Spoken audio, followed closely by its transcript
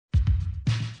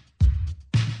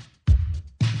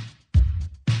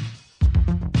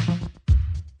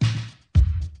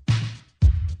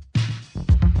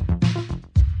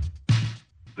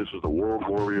This is the World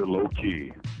Warrior Low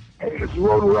Key. Hey, it's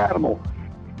Roto Animal.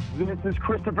 This is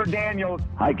Christopher Daniels.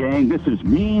 Hi, gang. This is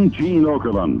Mean Gene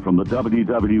Okerlund from the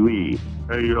WWE.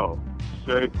 Hey, yo,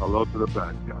 say hello to the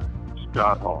bad guy,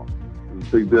 Scott Hall.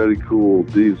 Big Daddy Cool,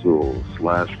 Diesel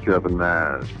 / Kevin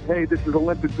Nash. Hey, this is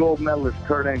Olympic gold medalist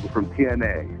Kurt Angle from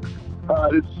TNA.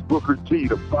 Hi, this is Booker T,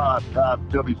 the 5-time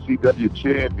WCW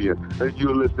champion, and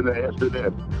you're listening to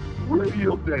S&M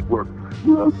Radio Network.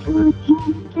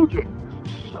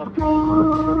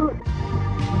 Sucker!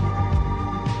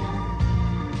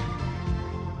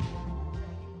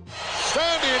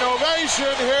 Standing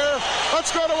ovation here.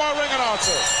 Let's go to our ring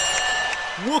announcer.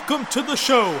 Welcome to the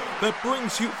show that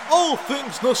brings you all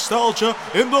things nostalgia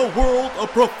in the world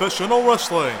of professional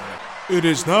wrestling. It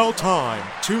is now time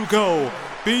to go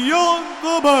Beyond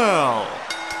the Bell.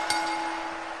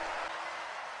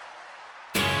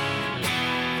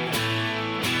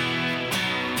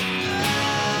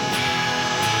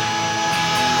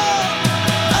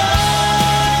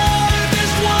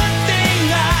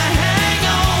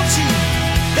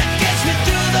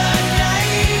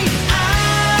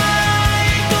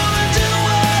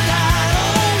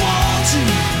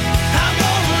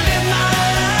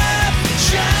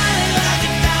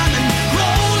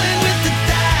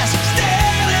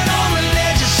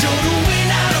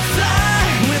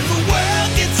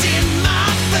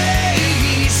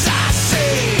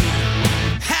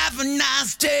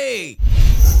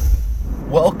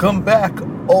 Welcome back,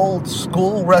 old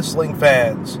school wrestling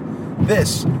fans.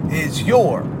 This is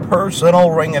your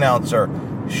personal ring announcer,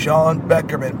 Sean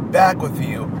Beckerman, back with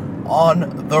you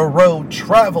on the road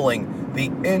traveling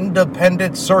the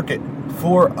independent circuit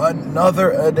for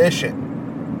another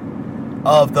edition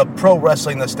of the Pro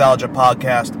Wrestling Nostalgia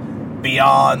Podcast,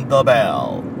 Beyond the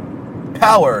Bell,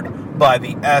 powered by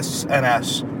the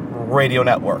SNS Radio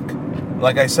Network.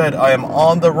 Like I said, I am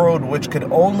on the road, which could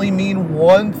only mean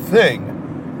one thing.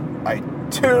 I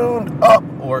tuned up,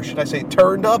 or should I say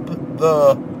turned up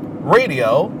the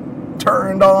radio,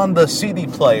 turned on the CD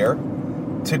player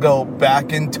to go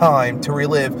back in time to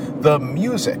relive the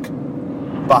music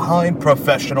behind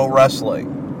professional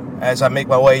wrestling. As I make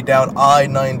my way down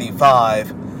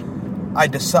I-95, I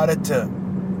decided to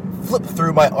flip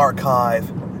through my archive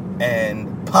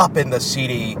and pop in the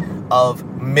CD of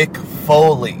Mick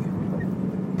Foley,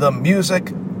 the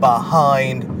music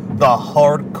behind the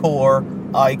hardcore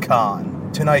icon.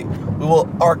 Tonight, we will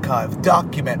archive,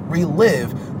 document,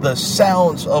 relive the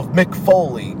sounds of Mick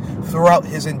Foley throughout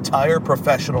his entire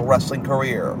professional wrestling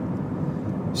career.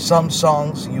 Some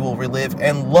songs you will relive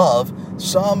and love,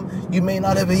 some you may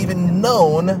not have even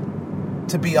known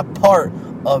to be a part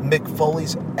of Mick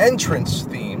Foley's entrance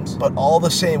themes, but all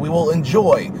the same, we will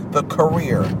enjoy the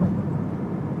career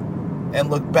and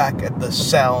look back at the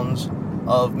sounds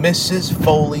of Mrs.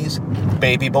 Foley's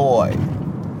baby boy.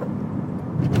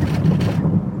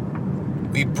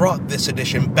 We brought this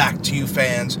edition back to you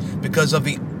fans because of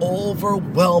the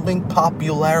overwhelming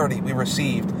popularity we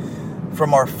received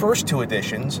from our first two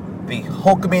editions, the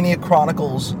Hulkamania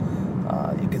Chronicles,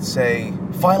 you could say,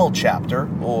 final chapter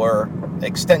or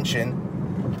extension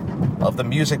of the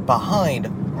music behind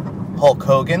Hulk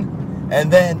Hogan,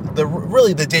 and then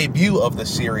the debut of the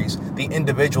series, the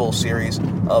individual series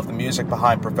of the music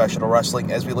behind professional wrestling,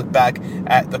 as we look back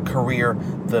at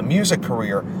the music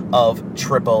career of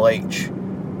Triple H.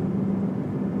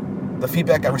 The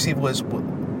feedback I received was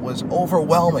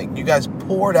overwhelming. You guys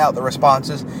poured out the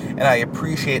responses, and I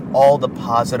appreciate all the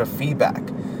positive feedback.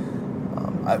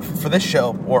 For this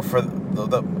show, or for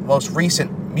the most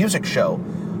recent music show,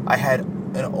 I had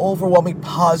an overwhelming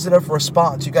positive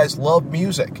response. You guys love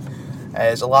music,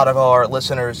 as a lot of our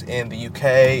listeners in the UK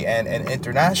and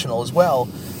international as well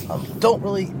don't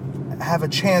really have a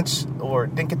chance or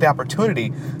didn't get the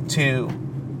opportunity to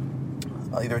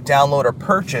either download or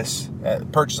purchase,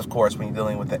 of course, when you're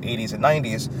dealing with the 80s and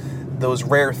 90s, those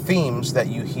rare themes that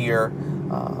you hear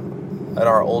at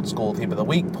our old school Theme of the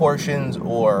Week portions,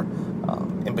 or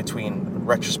in between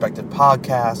retrospective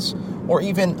podcasts, or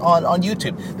even on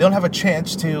YouTube. They don't have a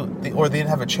chance to, or they didn't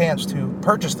have a chance to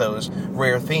purchase those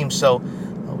rare themes. So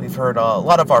we've heard a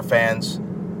lot of our fans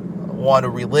want to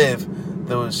relive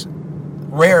those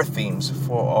rare themes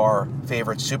for our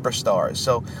favorite superstars.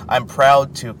 So I'm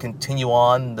proud to continue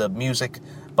on the music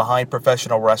behind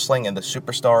professional wrestling and the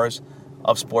superstars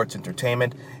of sports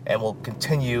entertainment, and we'll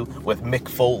continue with Mick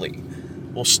Foley.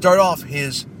 We'll start off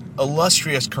his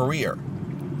illustrious career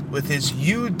with his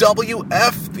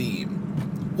UWF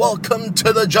theme, Welcome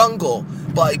to the Jungle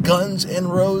by Guns N'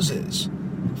 Roses.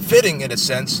 Fitting, in a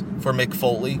sense, for Mick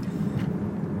Foley.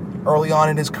 Early on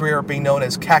in his career, being known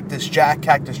as Cactus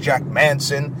Jack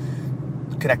Manson,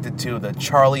 connected to the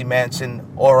Charlie Manson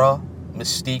aura,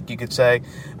 mystique, you could say.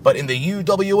 But in the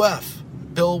UWF,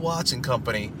 Bill Watts and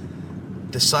company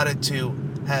decided to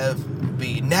have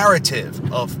the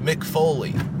narrative of Mick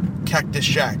Foley, Cactus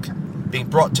Jack, being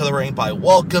brought to the ring by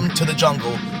Welcome to the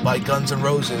Jungle by Guns N'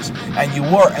 Roses, and you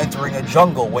were entering a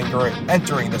jungle when you were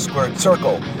entering the squared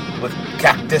circle with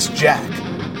Cactus Jack.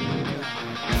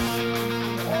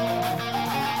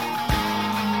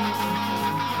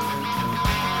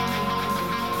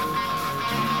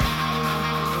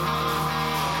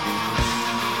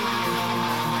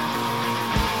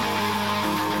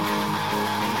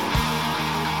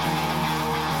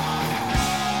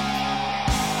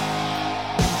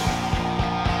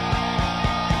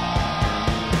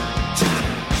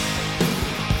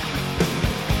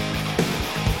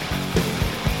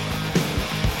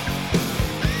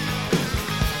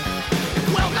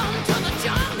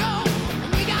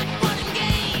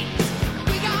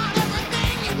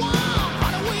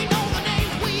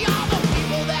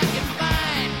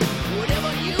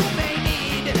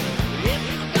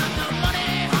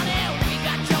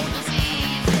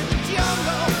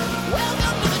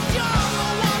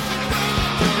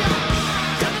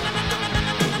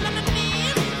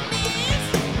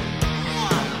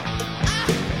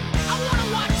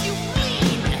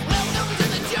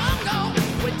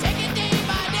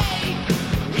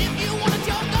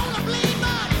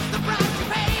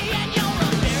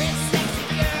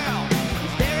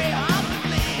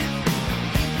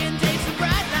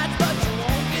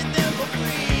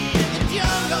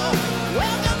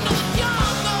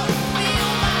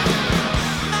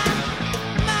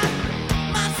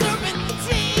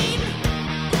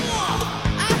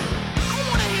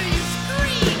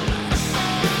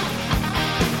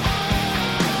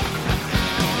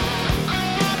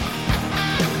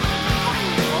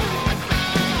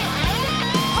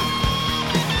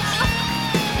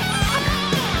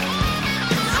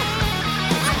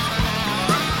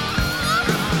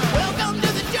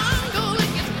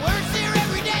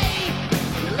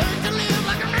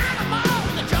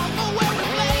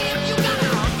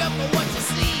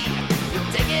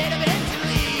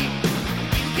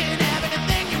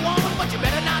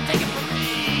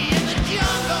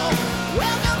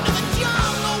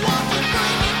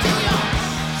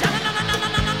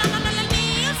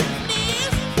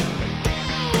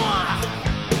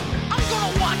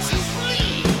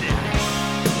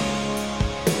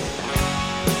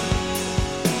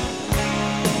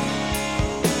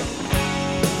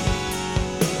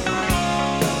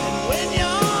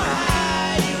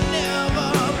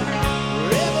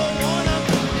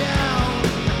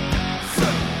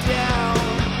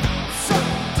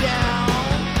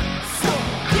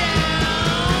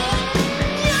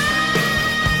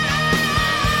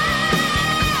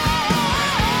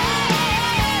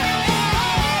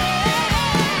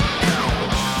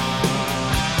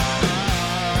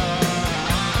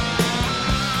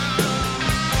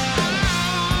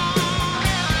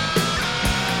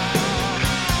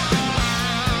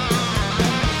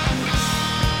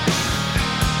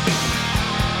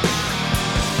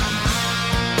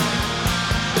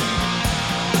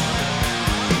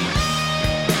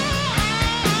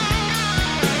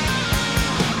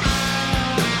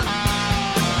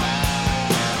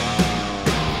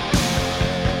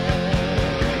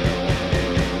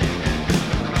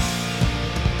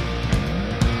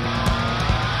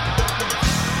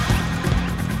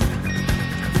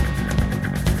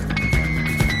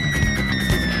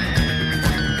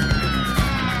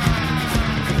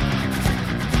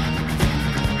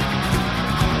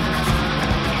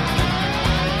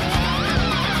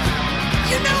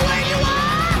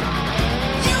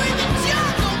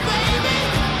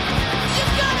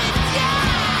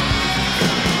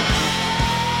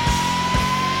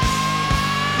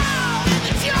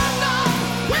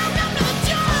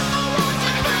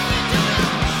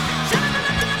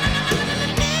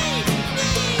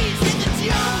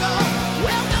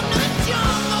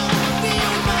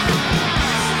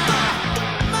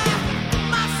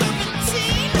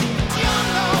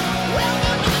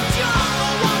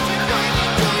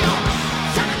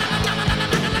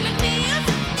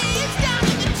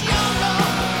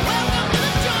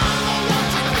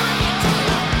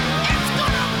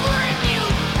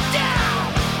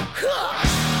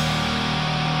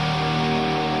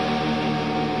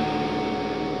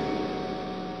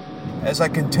 As I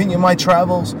continue my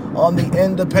travels on the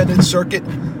independent circuit,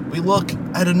 we look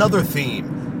at another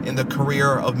theme in the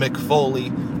career of Mick Foley.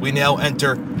 We now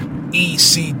enter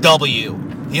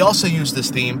ECW. He also used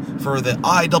this theme for the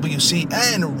IWC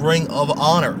and Ring of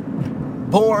Honor.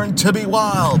 Born to be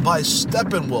Wild by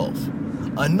Steppenwolf.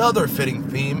 another fitting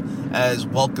theme, as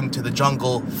Welcome to the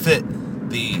Jungle fit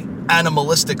the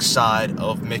animalistic side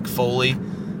of Mick Foley.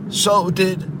 So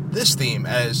did this theme,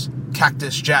 as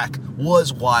Cactus Jack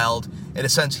was wild. In a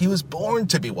sense, he was born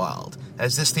to be wild,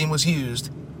 as this theme was used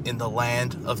in the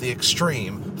land of the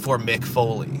extreme for Mick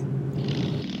Foley.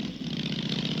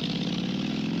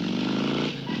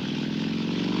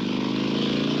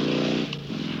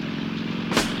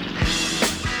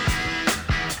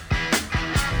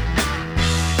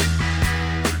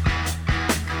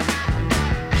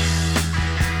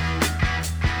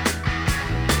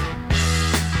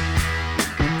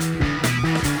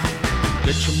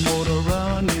 Get your motor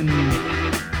running,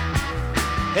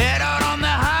 head out on the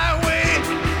highway,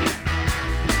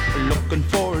 looking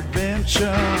for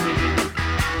adventure,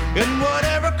 and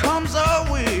whatever comes our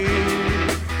way.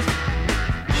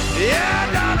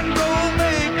 Yeah, darling, go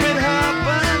make it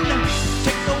happen.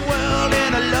 Take the world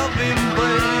in a love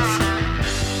embrace.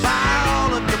 Fire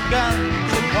all of your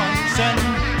guns at once and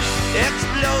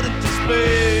explode into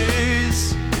space.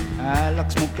 I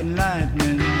like smoking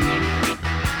lightning,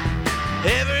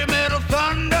 heavy metal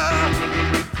thunder,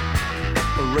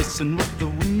 racing with the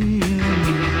wind,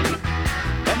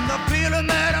 and the feeling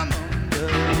that I'm under.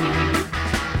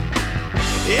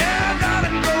 Yeah,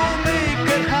 darling, go make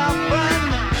it happen.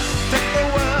 Take the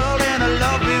world in a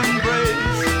love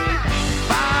embrace.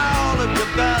 Fire all of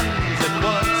your guns at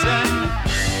once and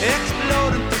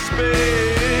explode into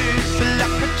space.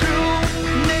 Like a true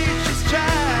nature's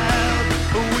child,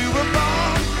 we were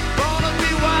born to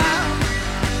be wild.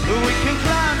 We can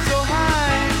climb so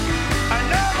high, I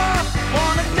never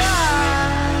wanna die.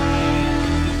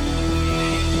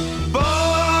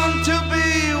 Born to be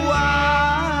wild.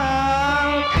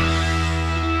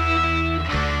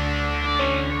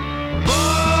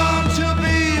 Born to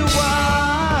be wild.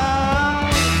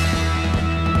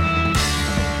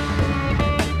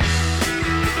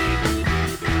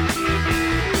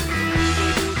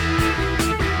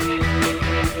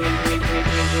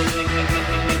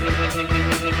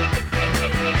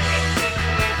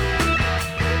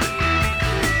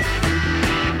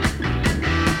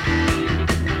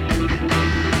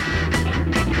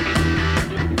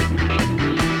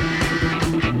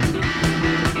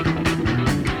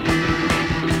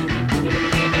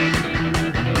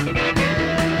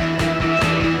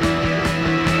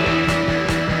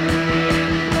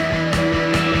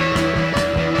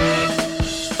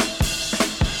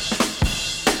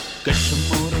 Get your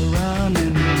motor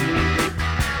running,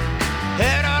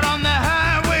 head out on the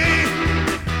highway,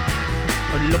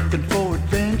 looking for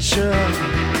adventure,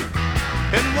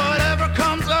 and whatever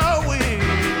comes our way.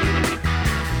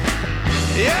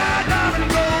 Yeah, darling,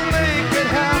 go make it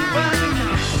happen.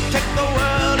 Take the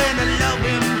world in a love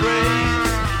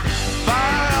embrace.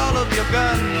 Fire all of your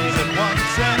guns at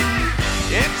once and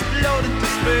explode into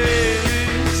space.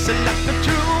 Like the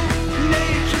true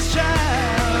nature's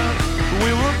child,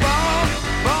 we were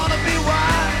born to be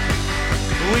wild.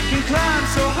 We can climb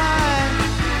so high,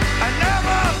 I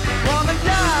never wanna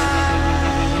die.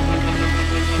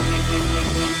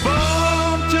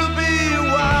 Born to be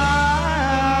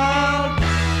wild.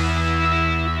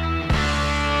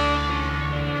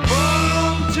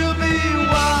 Born to be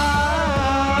wild.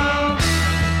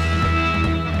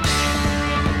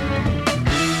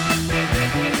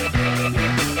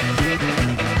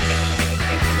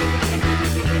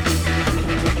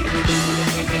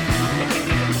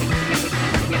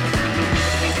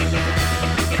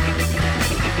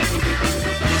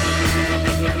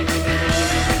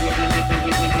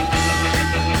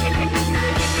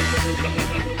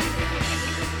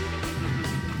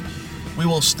 We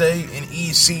will stay in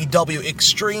ECW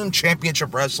Extreme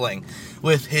Championship Wrestling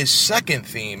with his second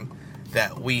theme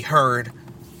that we heard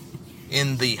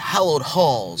in the hallowed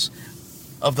halls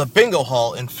of the Bingo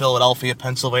Hall in Philadelphia,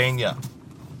 Pennsylvania.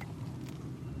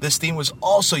 This theme was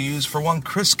also used for one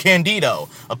Chris Candido,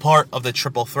 a part of the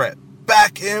Triple Threat.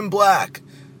 Back in Black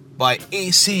by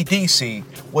AC/DC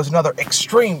was another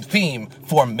extreme theme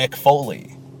for Mick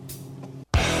Foley.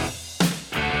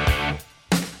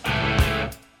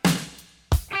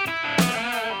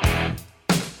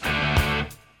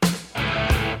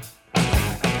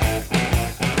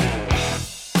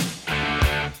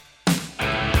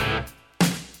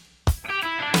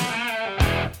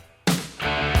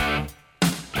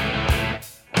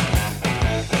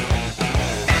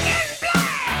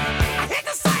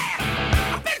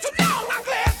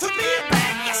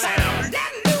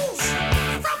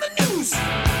 News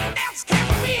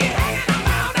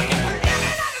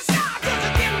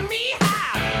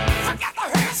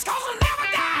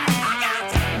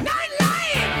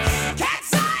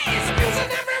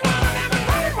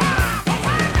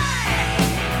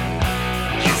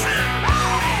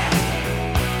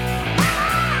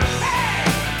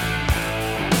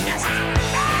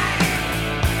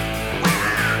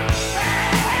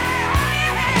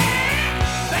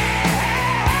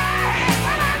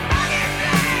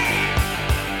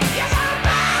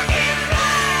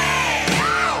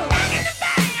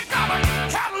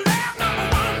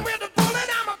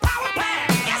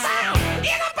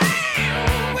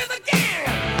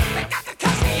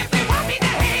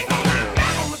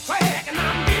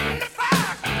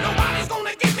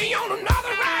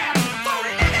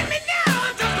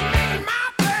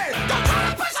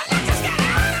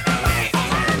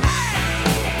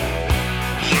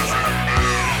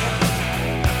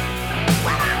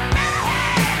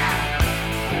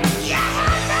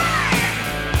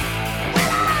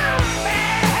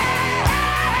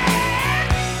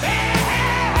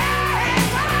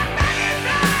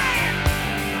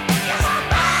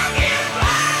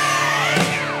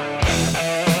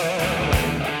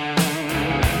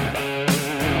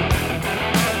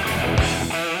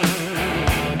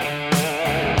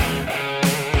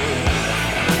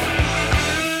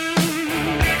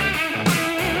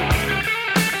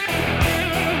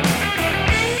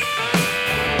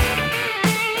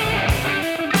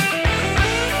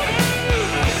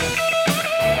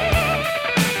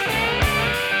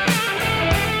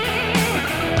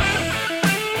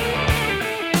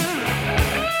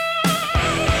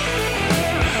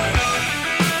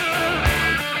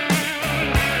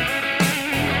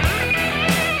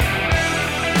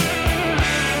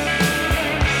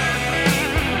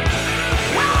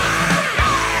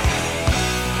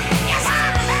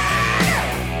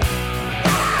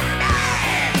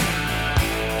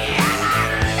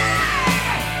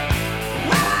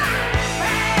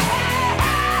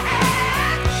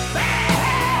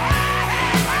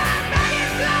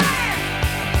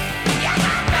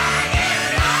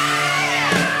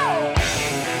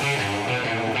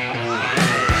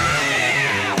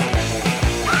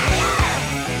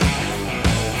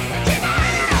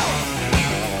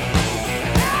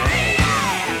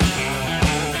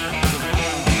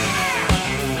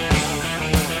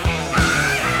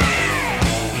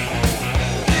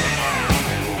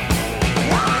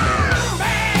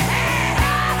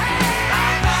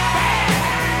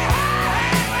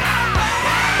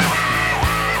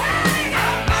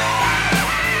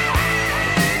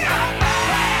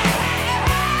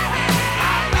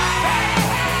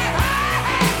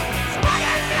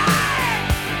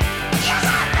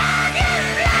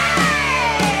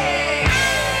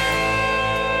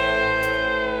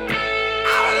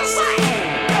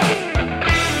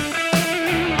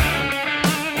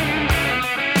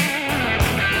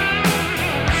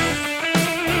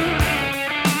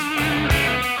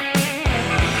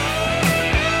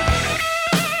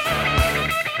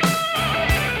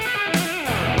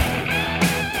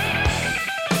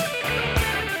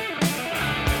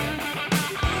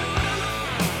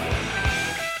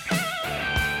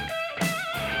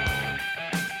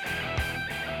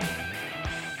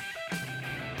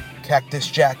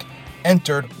Cactus Jack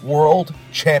entered World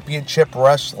Championship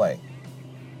Wrestling.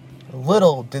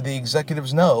 Little did the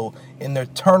executives know in their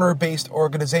Turner-based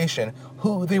organization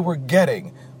who they were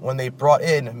getting when they brought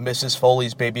in Mrs.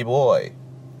 Foley's baby boy.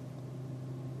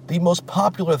 The most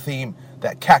popular theme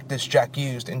that Cactus Jack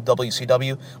used in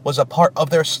WCW was a part of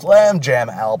their Slam Jam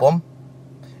album.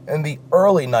 In the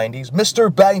early 90s,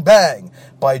 Mr. Bang Bang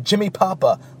by Jimmy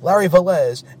Papa, Larry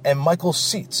Velez, and Michael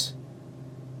Seitz.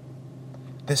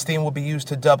 This theme will be used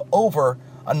to dub over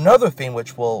another theme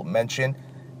which we'll mention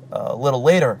a little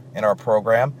later in our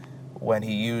program when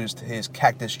he used his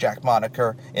Cactus Jack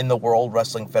moniker in the World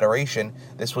Wrestling Federation.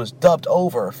 This was dubbed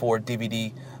over for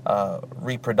DVD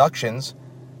reproductions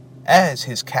as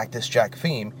his Cactus Jack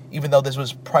theme, even though this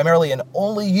was primarily and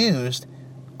only used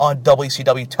on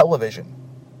WCW television.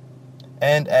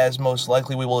 And as most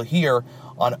likely we will hear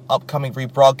on upcoming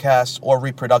rebroadcasts or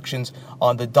reproductions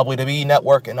on the WWE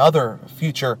Network and other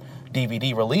future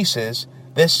DVD releases,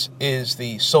 this is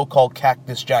the so-called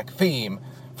Cactus Jack theme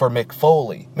for Mick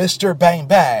Foley, Mr. Bang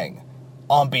Bang,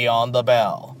 on Beyond the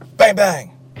Bell. Bang Bang!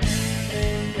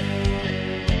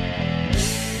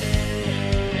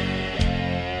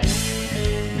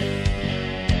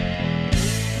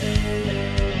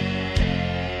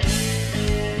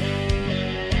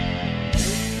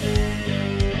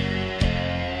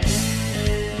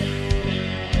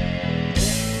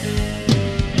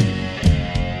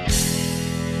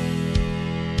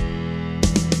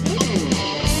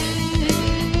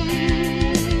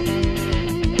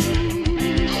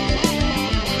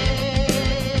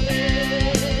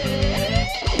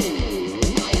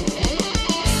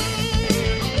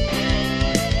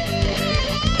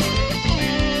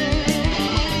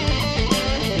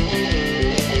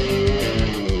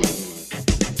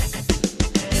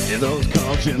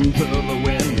 To the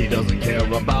wind, he doesn't care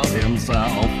about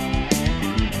himself.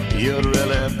 You'd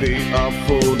really be a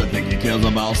fool to think he cares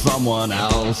about someone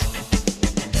else.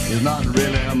 He's not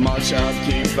really much at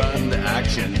keeping the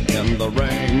action in the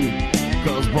ring,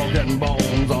 'cause broken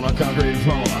bones on a concrete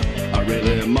floor are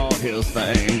really more his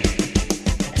thing.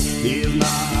 He's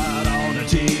not on a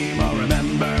team or a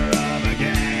member of a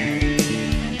gang.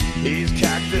 He's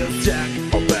Cactus Jack,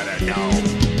 or better known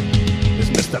as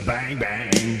Mr. Bang Bang.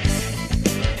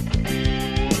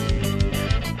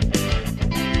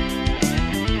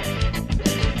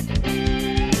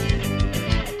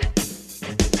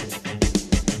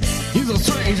 He's as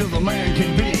strange as a man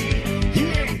can be. He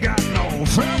ain't got no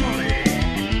family.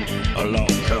 A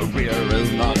long career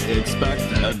is not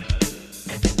expected.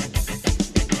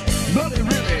 But he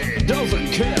really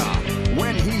doesn't care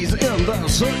when he's in the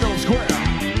circle square.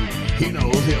 He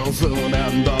knows he'll soon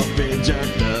end up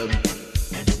ejected.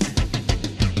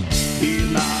 He's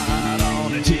not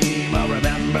on a team or a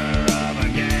member of a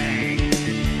gang.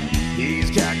 He's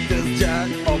Cactus Jack,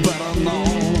 or better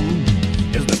known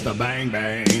as Mr. Bang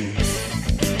Bang.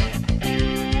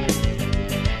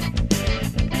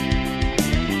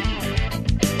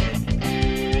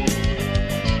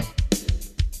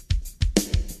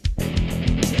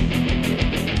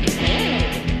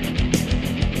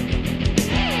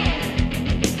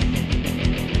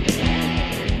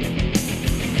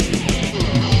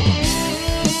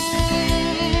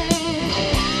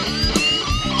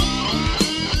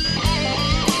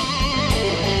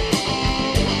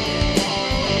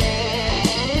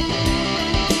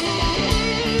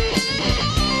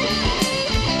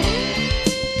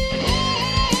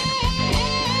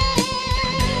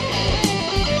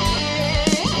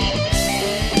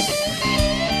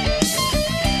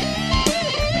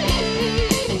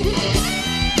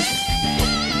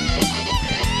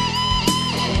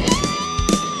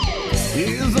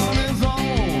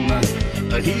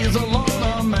 He's a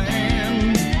loner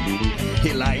man.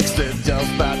 He likes it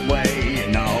just that way, you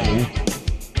know.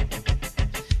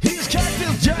 He's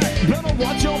Cactus Jack, better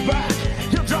watch your back.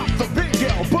 He'll drop the big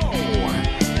elbow.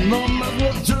 No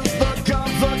matter just the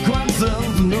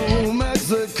consequences, New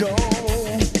Mexico.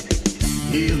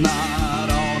 He's not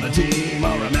on a team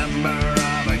or a member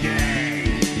of a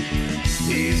gang.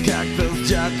 He's Cactus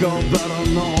Jack, or better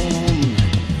known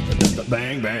as the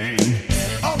Bang Bang.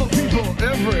 Other people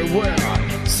everywhere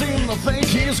seem to think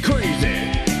he's crazy,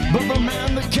 but the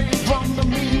man that came from the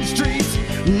mean streets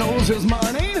knows his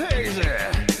mind ain't hazy.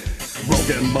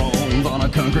 Broken bones on a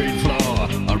concrete floor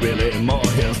are really more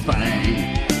his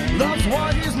thing. That's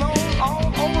why he's known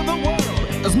all over the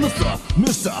world as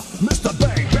Mr.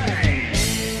 Bang Bang.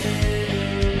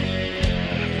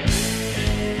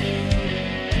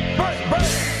 Bang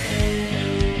Bang.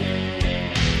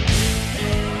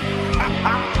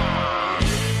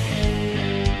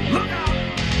 Look out!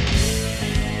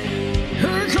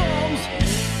 Here he comes!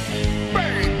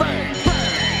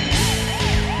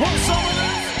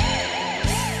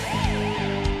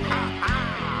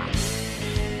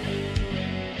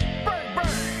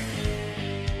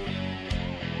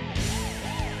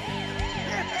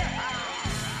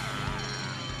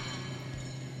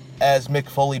 as Mick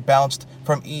Foley bounced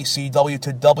from ECW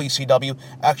to WCW,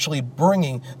 actually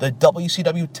bringing the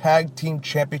WCW Tag Team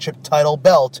Championship title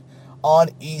belt on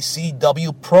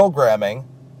ECW programming,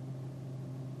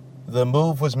 the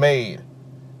move was made.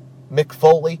 Mick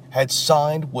Foley had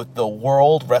signed with the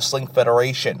World Wrestling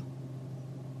Federation.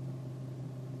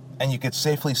 And you could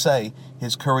safely say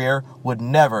his career would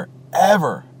never,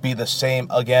 ever be the same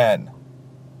again.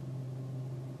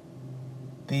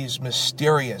 These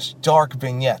mysterious, dark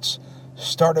vignettes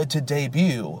started to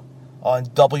debut on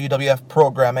WWF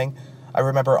programming. I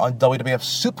remember on WWF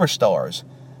Superstars,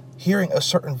 hearing a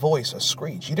certain voice, a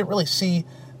screech. You didn't really see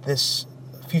this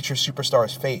future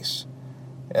superstar's face,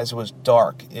 as it was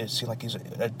dark. It seemed like he's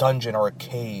in a dungeon or a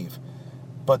cave.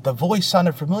 But the voice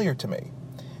sounded familiar to me.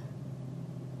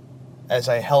 As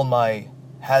I held my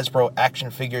Hasbro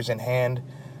action figures in hand,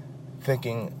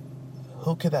 thinking,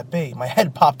 who could that be? My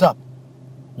head popped up.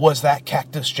 Was that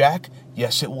Cactus Jack?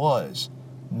 Yes, it was.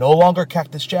 No longer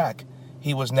Cactus Jack.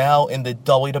 He was now in the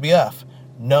WWF,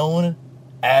 known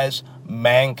as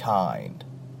Mankind.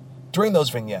 During those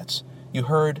vignettes, you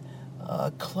heard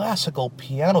a classical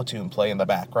piano tune play in the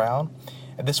background,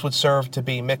 and this would serve to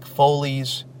be Mick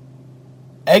Foley's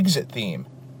exit theme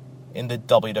in the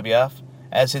WWF,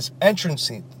 as his entrance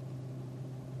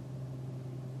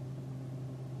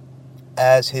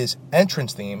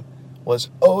theme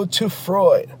was Ode to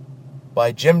Freud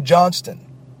by Jim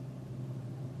Johnston.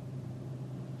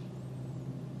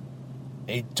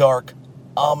 A dark,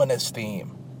 ominous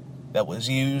theme that was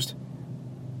used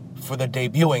for the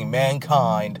debuting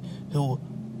Mankind, who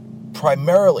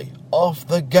primarily, off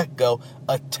the get-go,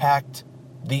 attacked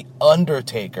The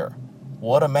Undertaker.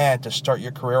 What a man to start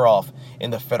your career off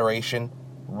in the Federation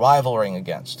rivaling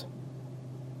against.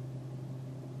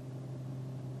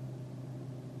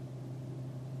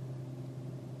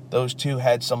 Those two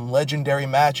had some legendary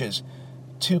matches,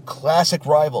 two classic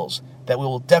rivals that we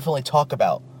will definitely talk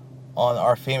about on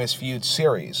our Famous Feud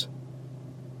series.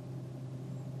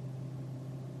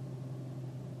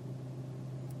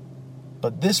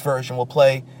 But this version we'll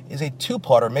play is a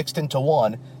two-parter mixed into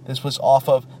one. This was off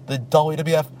of the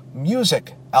WWF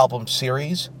Music album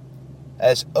series,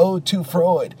 as Ode to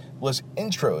Freud was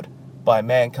introed by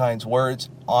Mankind's words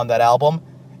on that album.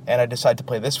 And I decided to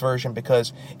play this version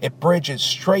because it bridges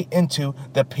straight into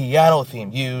the piano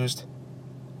theme used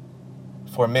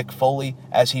for Mick Foley.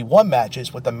 As he won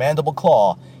matches with the Mandible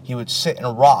Claw, he would sit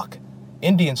and rock,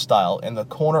 Indian style, in the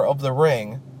corner of the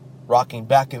ring, rocking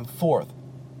back and forth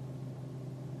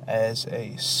as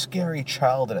a scary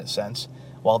child in a sense,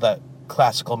 while that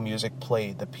classical music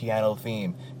played, the piano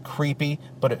theme. Creepy,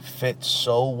 but it fit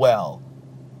so well.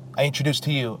 I introduce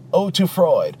to you Ode to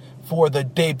Freud for the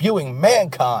debuting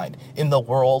Mankind in the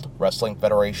World Wrestling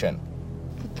Federation.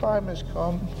 The time has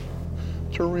come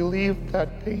to relieve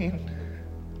that pain,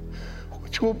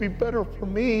 which will be better for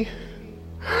me,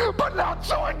 but not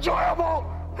so enjoyable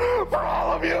for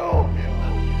all of you.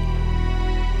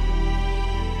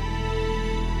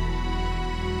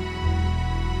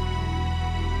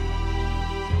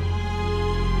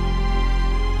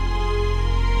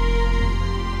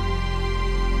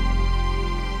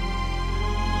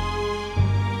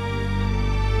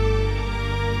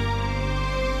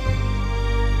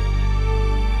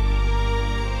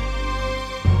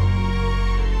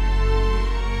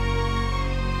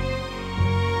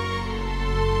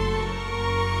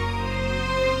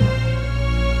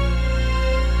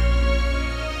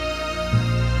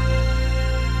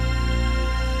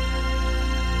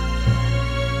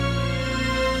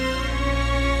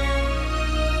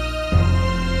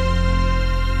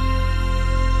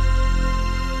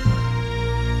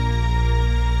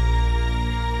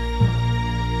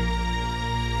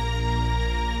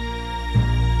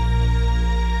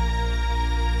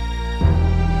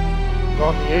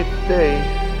 On the 8th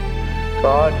day,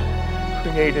 God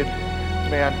created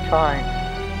mankind.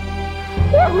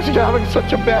 Why was he having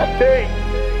such a bad day?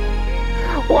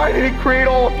 Why did he create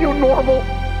all of you normal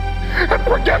and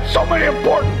forget so many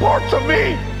important parts of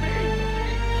me?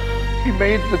 He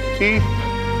made the teeth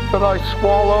that I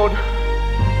swallowed,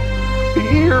 the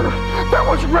ear that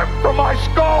was ripped from my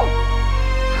skull,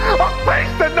 a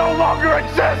face that no longer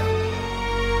exists.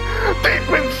 Deep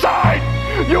inside,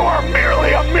 you are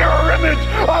merely a mirror image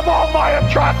of all my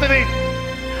atrocities.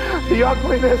 The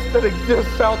ugliness that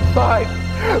exists outside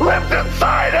lives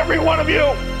inside every one of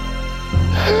you.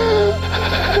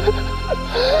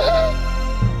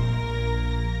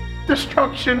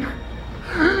 Destruction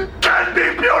can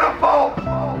be beautiful.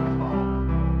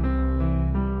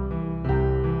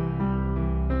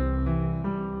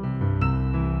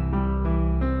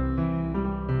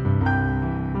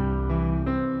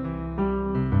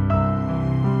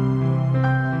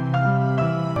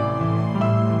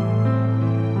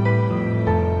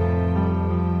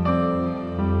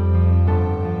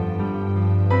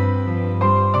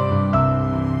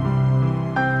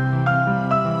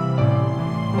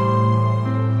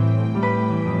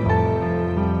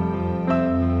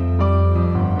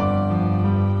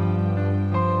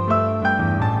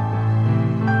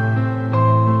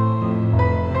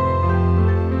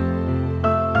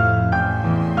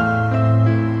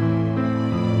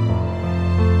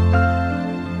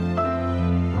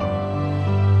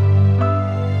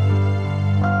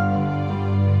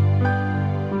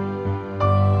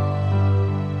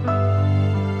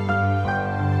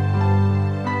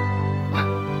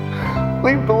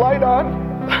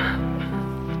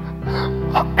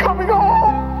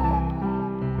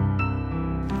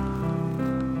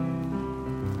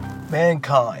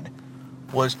 Mankind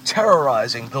was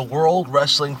terrorizing the World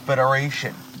Wrestling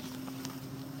Federation,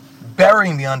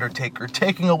 burying The Undertaker,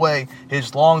 taking away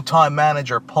his longtime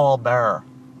manager, Paul Bearer,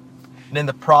 and in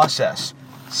the process,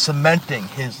 cementing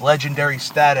his legendary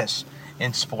status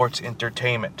in sports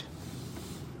entertainment.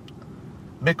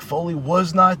 Mick Foley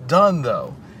was not done,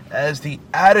 though, as the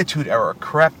Attitude Era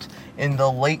crept in the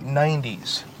late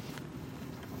 90s.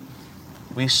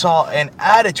 We saw an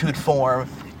attitude form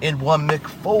in one Mick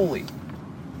Foley.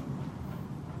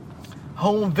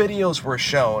 Home videos were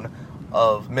shown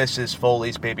of Mrs.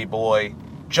 Foley's baby boy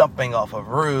jumping off of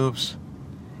roofs,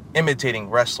 imitating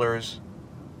wrestlers.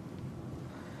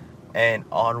 And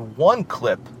on one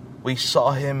clip, we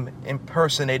saw him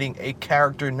impersonating a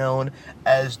character known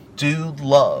as Dude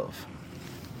Love,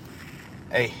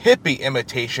 a hippie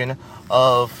imitation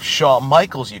of Shawn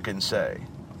Michaels, you can say.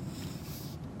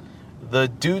 The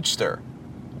Dudester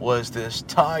was this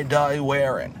tie-dye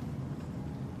wearing,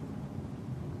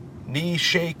 knee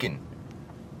shaking,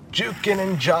 juking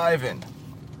and jiving,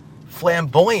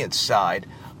 flamboyant side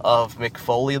of Mick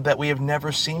Foley that we have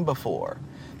never seen before.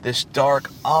 This dark,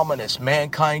 ominous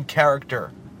Mankind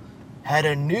character had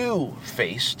a new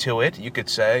face to it, you could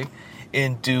say,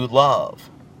 in Dude Love.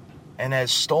 And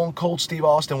as Stone Cold Steve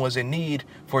Austin was in need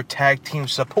for tag team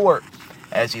support,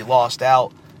 as he lost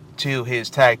out to his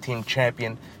tag team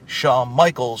champion, Shawn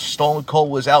Michaels, Stone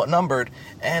Cold was outnumbered,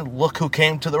 and look who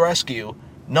came to the rescue.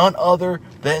 None other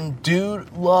than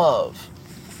Dude Love.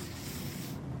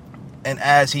 And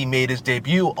as he made his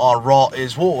debut on Raw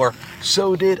is War,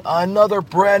 so did another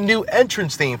brand new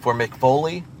entrance theme for Mick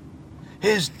Foley,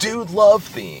 his Dude Love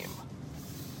theme.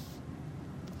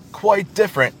 Quite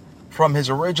different from his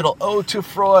original Ode to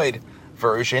Freud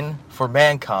version for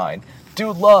Mankind.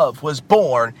 Dude Love was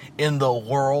born in the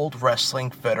World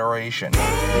Wrestling Federation.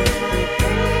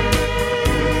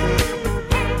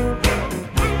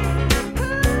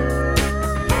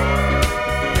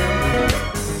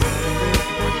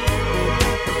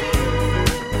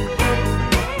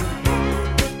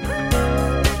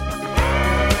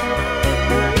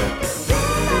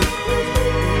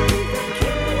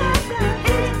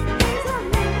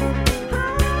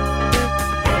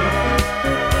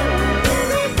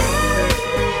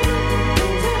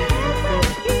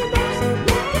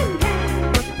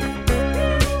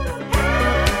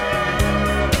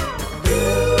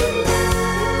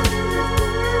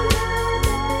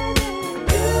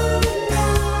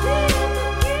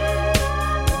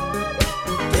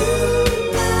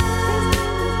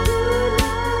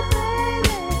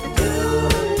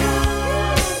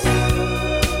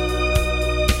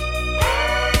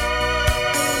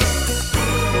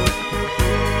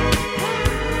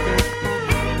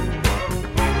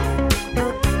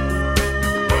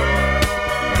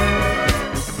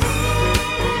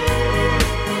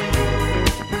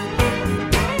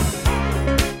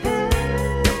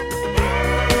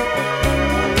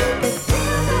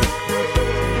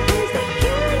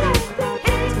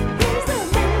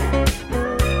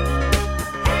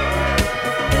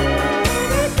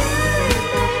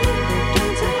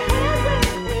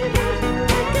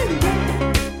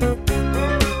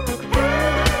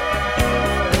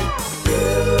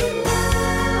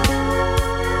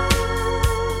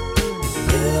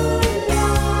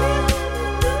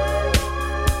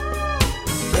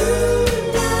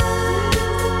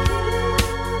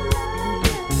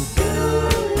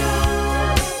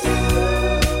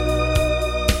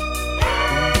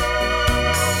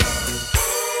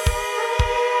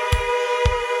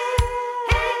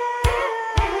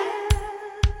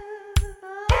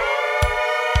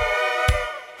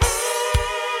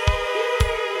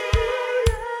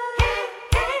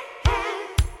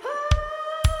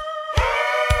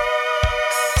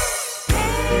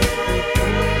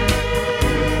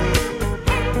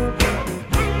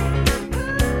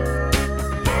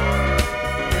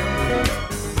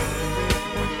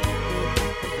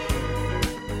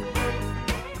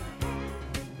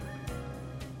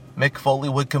 Mick Foley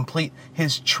would complete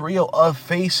his trio of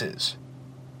faces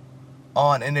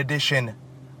on an edition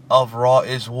of Raw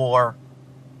is War,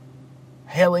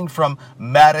 hailing from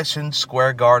Madison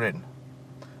Square Garden.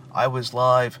 I was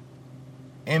live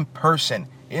in person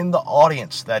in the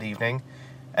audience that evening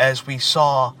as we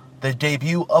saw the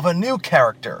debut of a new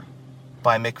character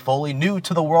by Mick Foley, new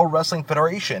to the World Wrestling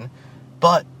Federation,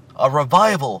 but a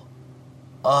revival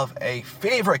of a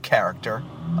favorite character,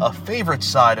 a favorite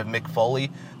side of Mick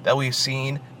Foley that we've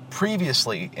seen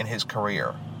previously in his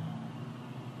career.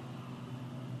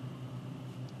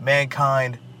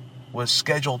 Mankind was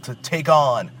scheduled to take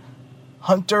on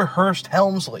Hunter Hearst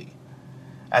Helmsley.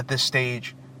 At this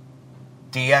stage,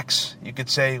 DX, you could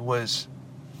say, was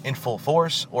in full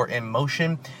force or in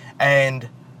motion, and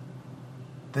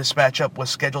this matchup was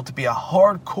scheduled to be a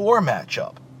hardcore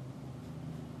matchup,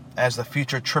 as the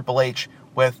future Triple H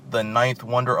with the ninth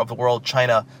wonder of the world,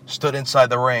 China, stood inside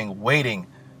the ring waiting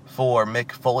for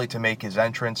Mick Foley to make his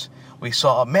entrance. We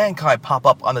saw Mankind pop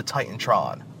up on the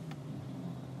Titantron,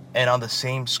 and on the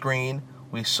same screen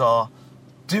we saw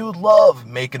Dude Love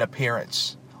make an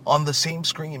appearance. On the same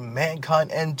screen,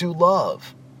 Mankind and Dude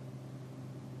Love.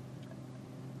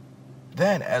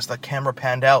 Then, as the camera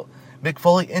panned out, Mick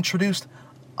Foley introduced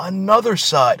another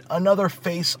side, another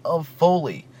face of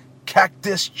Foley.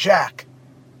 Cactus Jack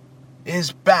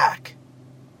is back.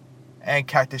 And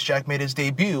Cactus Jack made his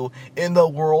debut in the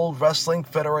World Wrestling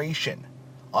Federation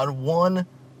on one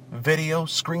video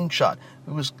screenshot.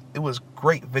 It was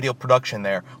great video production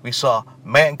there. We saw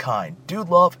Mankind, Dude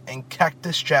Love, and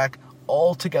Cactus Jack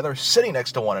all together sitting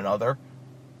next to one another,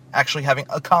 actually having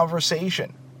a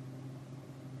conversation.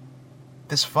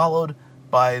 This followed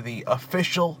by the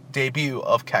official debut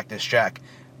of Cactus Jack,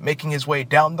 making his way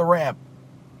down the ramp,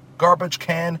 garbage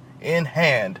can in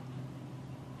hand,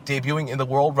 debuting in the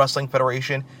World Wrestling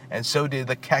Federation, and so did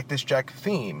the Cactus Jack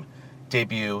theme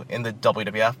debut in the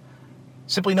WWF,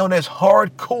 simply known as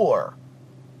Hardcore.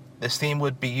 This theme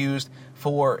would be used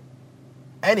for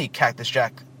any Cactus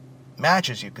Jack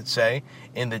matches, you could say,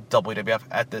 in the WWF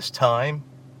at this time,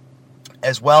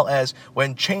 as well as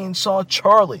when Chainsaw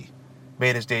Charlie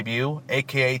made his debut,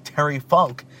 aka Terry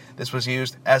Funk. This was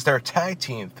used as their tag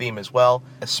team theme as well,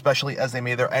 especially as they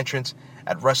made their entrance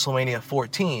at WrestleMania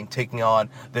 14, taking on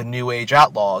the New Age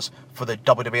Outlaws for the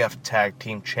WWF Tag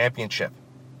Team Championship.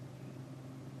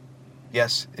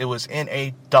 Yes, it was in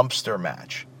a dumpster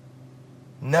match.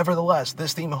 Nevertheless,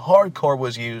 this theme Hardcore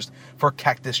was used for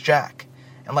Cactus Jack.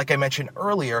 And like I mentioned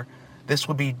earlier, this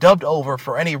would be dubbed over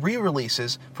for any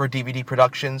re-releases for DVD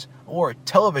productions or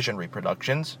television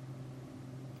reproductions.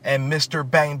 And Mr.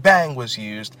 Bang Bang was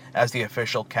used as the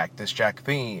official Cactus Jack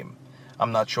theme.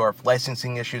 I'm not sure if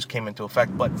licensing issues came into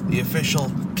effect, but the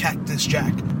official Cactus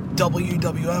Jack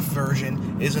WWF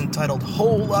version is entitled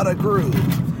Whole Lotta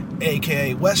Groove,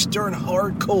 aka Western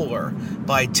Hardcore,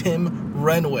 by Tim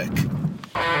Renwick.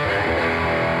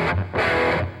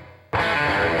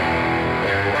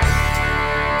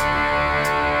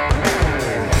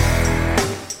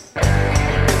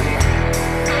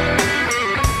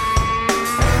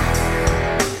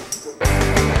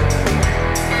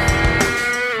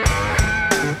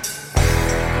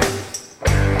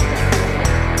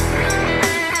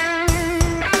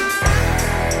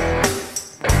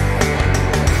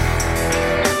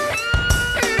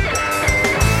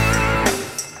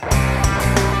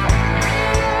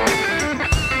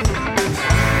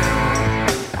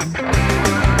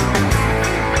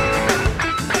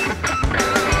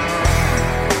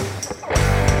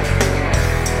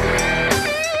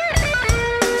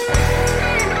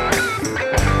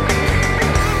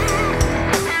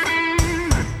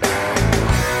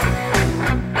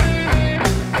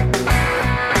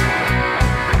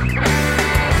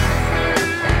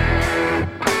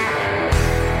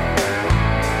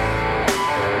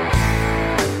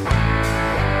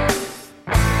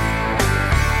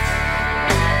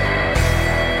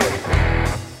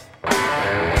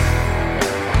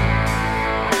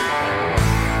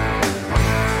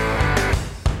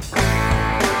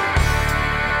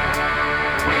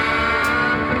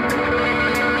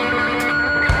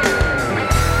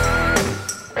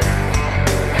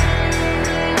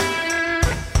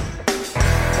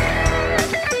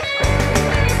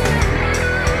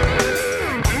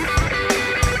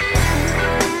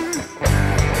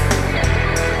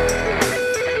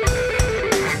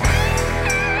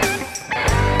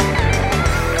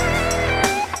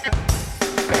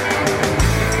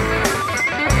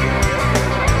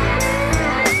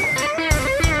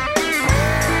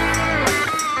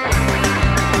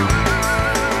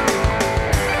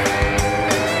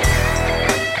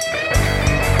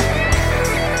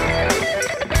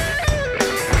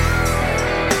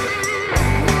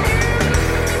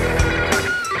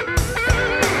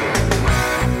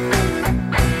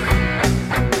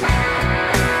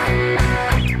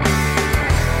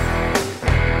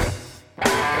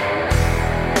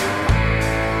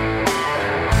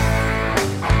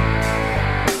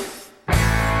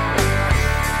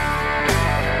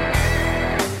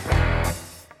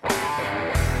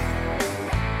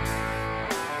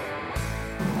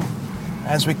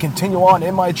 As we continue on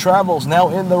in my travels now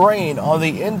in the rain on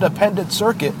the independent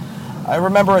circuit, I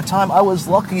remember a time I was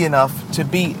lucky enough to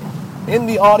be in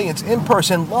the audience, in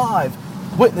person, live,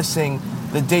 witnessing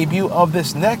the debut of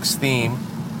this next theme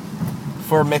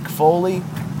for Mick Foley,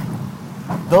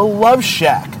 the Love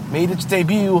Shack made its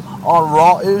debut on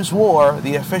Raw is War,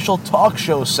 the official talk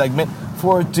show segment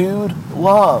for Dude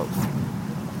Love.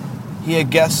 He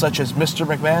had guests such as Mr.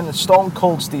 McMahon and Stone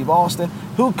Cold Steve Austin.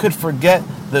 Who could forget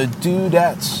the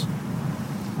Dudettes?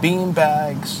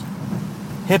 Beanbags,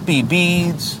 hippie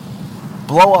beads,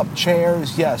 blow-up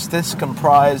chairs. Yes, this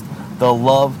comprised the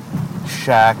Love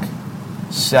Shack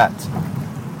set.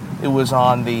 It was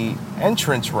on the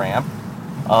entrance ramp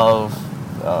of,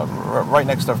 right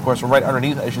next to, of course, right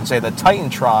underneath, I should say, the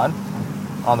Titantron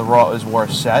on the Raw is War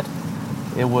set.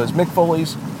 It was Mick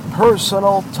Foley's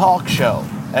personal talk show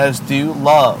as Dude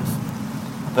Love.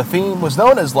 The theme was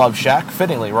known as Love Shack,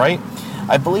 fittingly, right?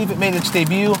 I believe it made its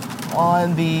debut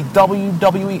on the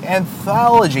WWE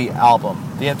Anthology album.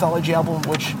 The Anthology album,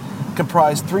 which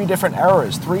comprised 3 different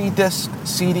eras, 3-disc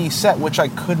CD set, which I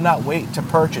could not wait to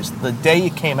purchase. The day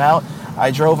it came out,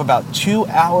 I drove about 2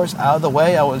 hours out of the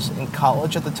way. I was in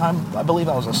college at the time. I believe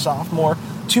I was a sophomore.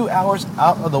 2 hours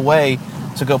out of the way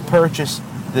to go purchase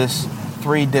this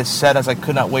 3-disc set, as I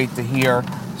could not wait to hear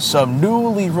some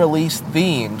newly released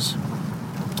themes.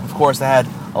 Of course, they had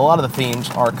a lot of the themes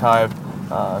archived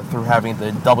through having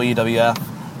the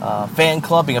WWF fan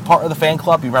club, being a part of the fan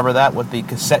club. You remember that with the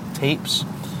cassette tapes.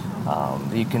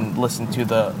 You can listen to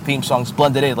the theme songs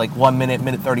blended in, like 1 minute,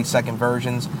 30-second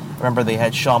versions. Remember, they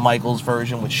had Shawn Michaels'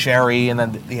 version with Sherry, and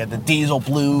then they had the Diesel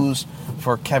Blues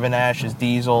for Kevin Nash's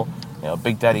Diesel,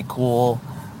 Big Daddy Cool,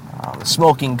 the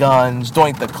Smoking Guns,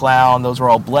 Doink the Clown. Those were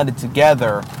all blended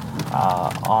together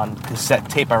on cassette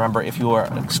tape. I remember, if you were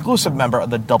an exclusive member of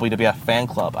the WWF fan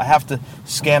club. I have to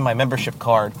scan my membership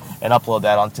card and upload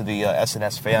that onto the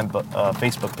SNS fan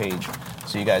Facebook page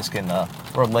so you guys can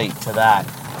relate to that.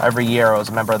 Every year I was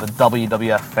a member of the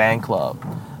WWF fan club.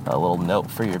 A little note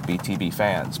for your BTB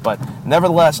fans. But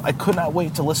nevertheless, I could not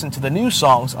wait to listen to the new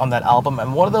songs on that album,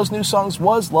 and one of those new songs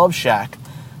was Love Shack.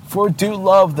 For Dude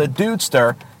Love, the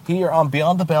Dudester, here on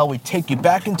Beyond the Bell, we take you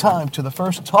back in time to the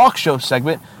first talk show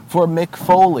segment for Mick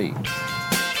Foley.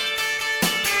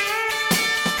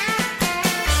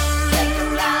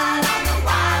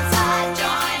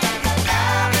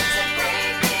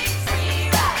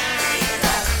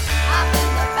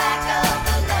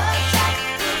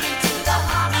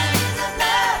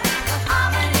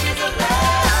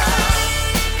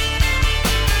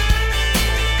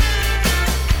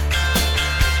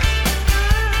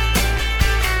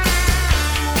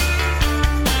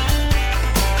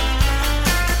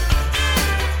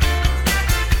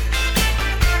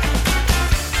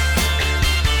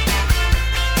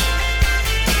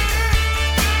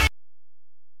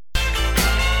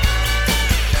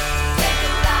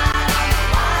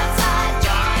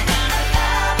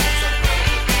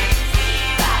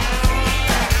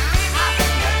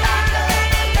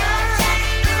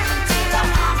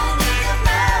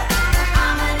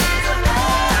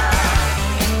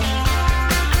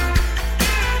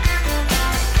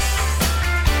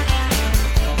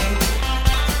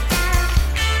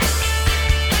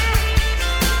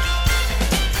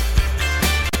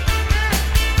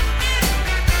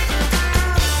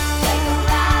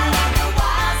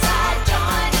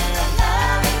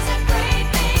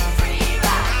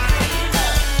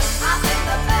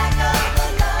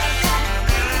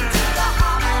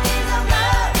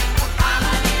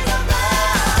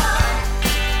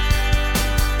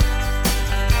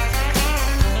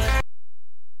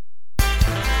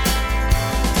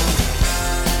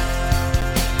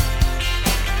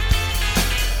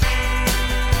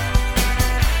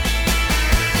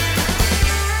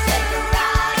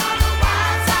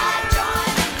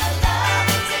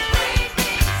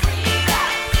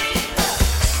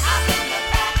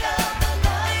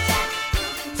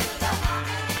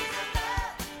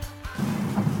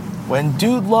 When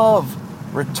Dude Love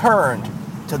returned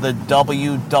to the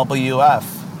WWF,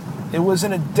 it was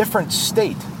in a different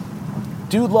state.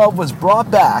 Dude Love was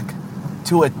brought back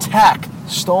to attack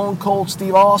Stone Cold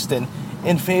Steve Austin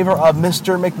in favor of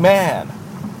Mr. McMahon.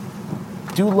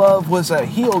 Dude Love was a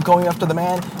heel going after the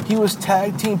man he was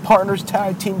tag team partners,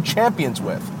 tag team champions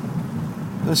with.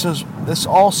 This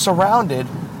all surrounded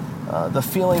the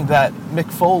feeling that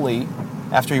Mick Foley,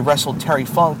 after he wrestled Terry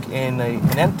Funk in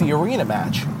an empty arena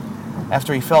match,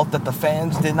 after he felt that the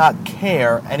fans did not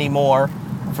care anymore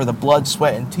for the blood,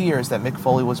 sweat, and tears that Mick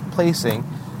Foley was placing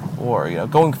or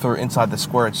going through inside the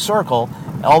squared circle,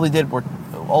 all they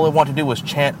wanted to do was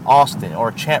chant Austin or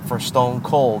chant for Stone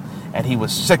Cold, and he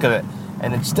was sick of it.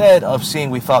 And instead of seeing,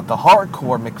 we thought, the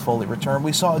hardcore Mick Foley return,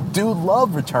 we saw Dude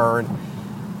Love return,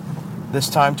 this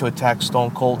time to attack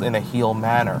Stone Cold in a heel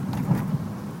manner.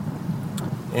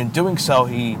 In doing so,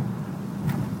 he,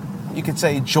 you could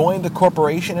say, joined the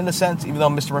corporation in a sense, even though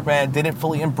Mr. McMahon didn't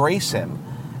fully embrace him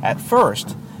at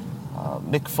first.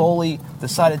 Mick Foley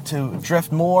decided to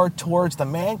drift more towards the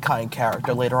Mankind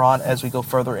character later on as we go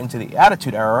further into the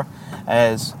Attitude Era,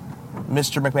 as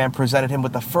Mr. McMahon presented him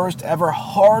with the first ever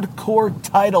hardcore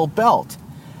title belt.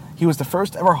 He was the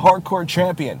first ever hardcore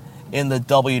champion in the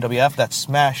WWF. That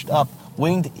smashed up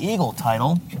Winged Eagle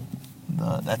title.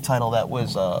 That title that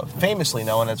was famously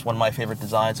known as one of my favorite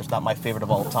designs, if not my favorite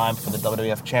of all time, for the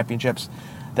WWF Championships.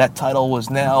 That title was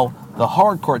now the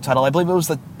hardcore title. I believe it was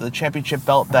the championship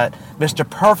belt that Mr.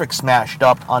 Perfect smashed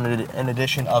up on an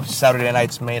edition of Saturday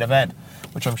Night's Main Event,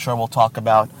 which I'm sure we'll talk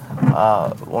about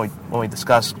when we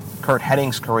discuss Curt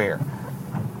Hennig's career.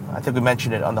 I think we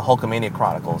mentioned it on the Hulkamania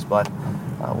Chronicles, but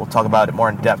we'll talk about it more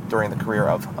in depth during the career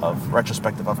of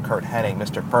retrospective of Curt Hennig,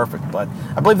 Mr. Perfect. But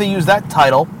I believe they used that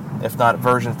title, if not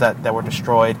versions that were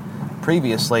destroyed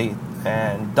previously,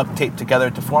 and duct taped together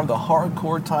to form the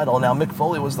hardcore title. Now, Mick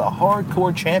Foley was the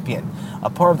hardcore champion, a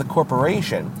part of the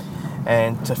corporation,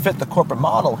 and to fit the corporate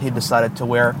model, he decided to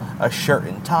wear a shirt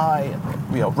and tie,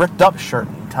 ripped up shirt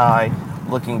and tie,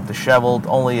 looking disheveled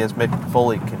only as Mick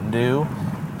Foley can do,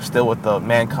 still with the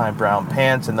Mankind brown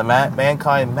pants and the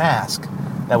Mankind mask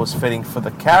that was fitting for the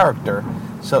character.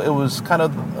 So it was kind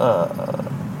of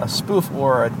a spoof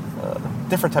or a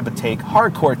different type of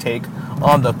hardcore take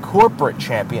on the corporate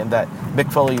champion that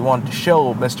Mick Foley wanted to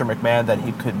show Mr. McMahon that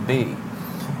he could be.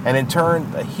 And in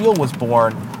turn, a heel was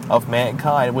born of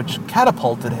Mankind, which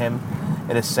catapulted him,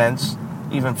 in a sense,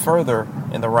 even further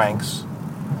in the ranks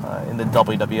in the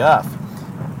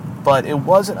WWF. But it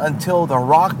wasn't until The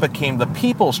Rock became the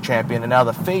People's Champion, and now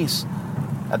the face,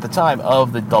 at the time,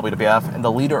 of the WWF and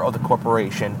the leader of the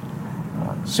corporation,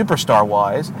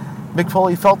 superstar-wise, Mick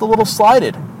Foley felt a little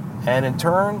slighted. And in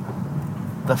turn,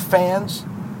 the fans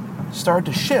started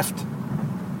to shift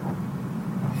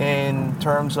in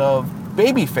terms of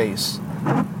babyface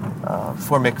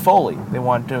for Mick Foley. They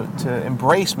wanted to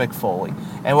embrace Mick Foley.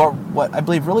 And what I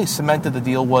believe really cemented the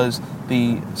deal was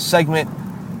the segment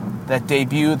that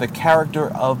debuted the character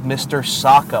of Mr.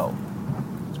 Socko.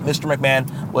 Mr.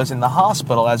 McMahon was in the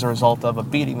hospital as a result of a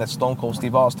beating that Stone Cold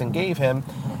Steve Austin gave him,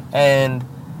 and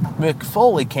Mick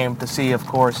Foley came to see, of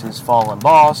course, his fallen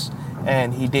boss,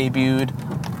 and he debuted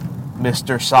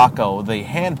Mr. Socko, the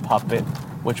hand puppet,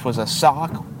 which was a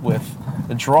sock with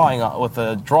a drawing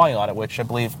on it, which I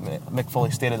believe Mick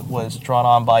Foley stated was drawn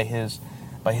on by his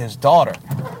daughter.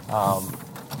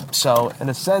 So, in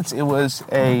a sense, it was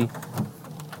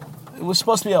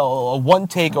supposed to be a one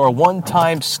take or a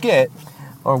one-time skit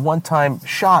or one-time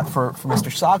shot for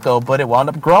Mr. Socko, but it wound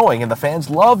up growing, and the fans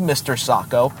loved Mr.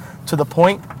 Socko to the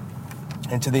point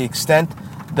and to the extent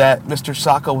that Mr.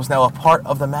 Socko was now a part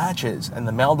of the matches, and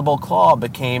the Mandible Claw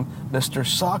became Mr.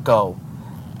 Socko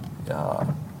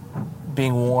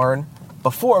being worn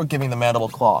before giving the Mandible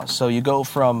Claw. So you go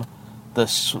from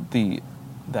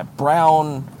that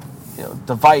brown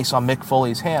device on Mick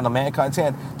Foley's hand, on Mankind's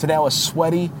hand, to now a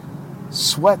sweaty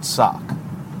sweat sock.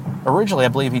 Originally, I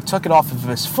believe he took it off of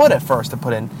his foot at first to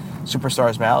put in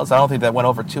Superstars' mouths. I don't think that went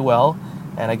over too well,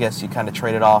 and I guess you kind of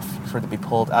traded off for it to be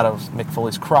pulled out of Mick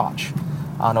Foley's crotch.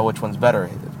 I don't know which one's better,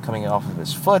 coming off of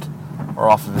his foot or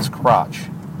off of his crotch.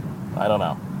 I don't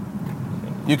know.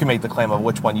 You can make the claim of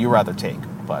which one you rather take,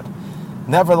 but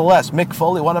nevertheless, Mick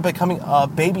Foley wound up becoming a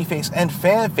babyface and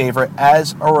fan favorite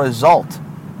as a result.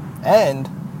 And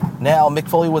now Mick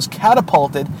Foley was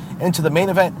catapulted into the main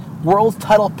event world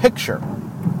title picture.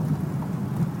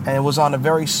 And it was on a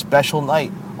very special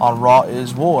night on Raw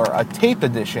is War, a taped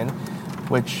edition,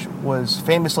 which was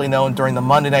famously known during the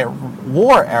Monday Night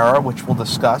War era, which we'll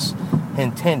discuss,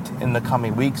 hint, hint, in the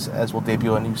coming weeks as we'll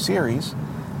debut a new series.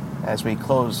 As we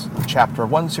close chapter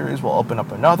one series, we'll open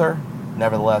up another.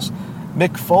 Nevertheless,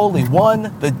 Mick Foley won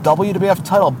the WWF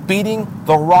title, beating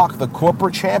The Rock, the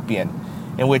corporate champion,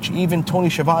 in which even Tony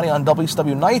Schiavone on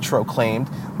WCW Nitro claimed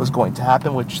was going to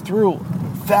happen, which threw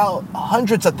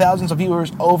hundreds of thousands of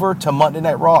viewers over to Monday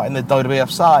Night Raw and the WWF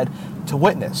side to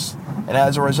witness. And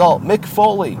as a result, Mick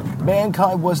Foley,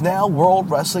 Mankind, was now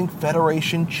World Wrestling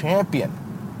Federation champion.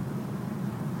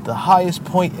 The highest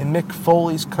point in Mick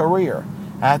Foley's career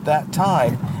at that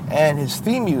time, and his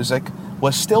theme music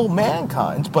was still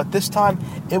Mankind's, but this time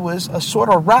it was a sort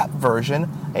of rap version,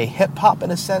 a hip-hop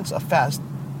in a sense, a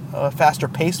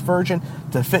faster-paced version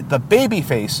to fit the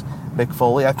babyface Mick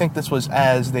Foley. I think this was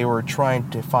as they were trying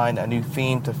to find a new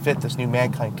theme to fit this new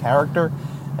Mankind character,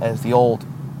 as the old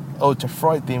Ode to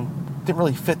Freud theme didn't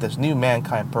really fit this new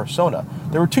Mankind persona.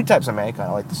 There were two types of Mankind,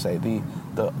 I like to say.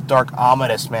 The dark,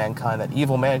 ominous Mankind, that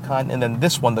evil Mankind, and then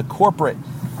this one, the corporate,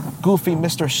 goofy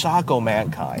Mr. Socko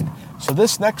Mankind. So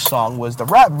this next song was the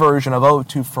rap version of Ode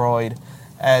to Freud,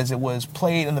 as it was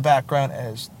played in the background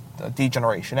as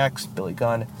D-Generation X, Billy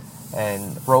Gunn,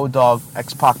 and Road Dogg.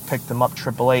 X-Pac picked them up,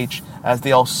 Triple H, as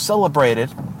they all celebrated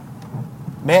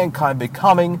Mankind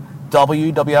becoming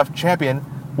WWF Champion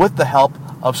with the help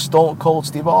of Stone Cold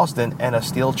Steve Austin and a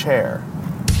steel chair.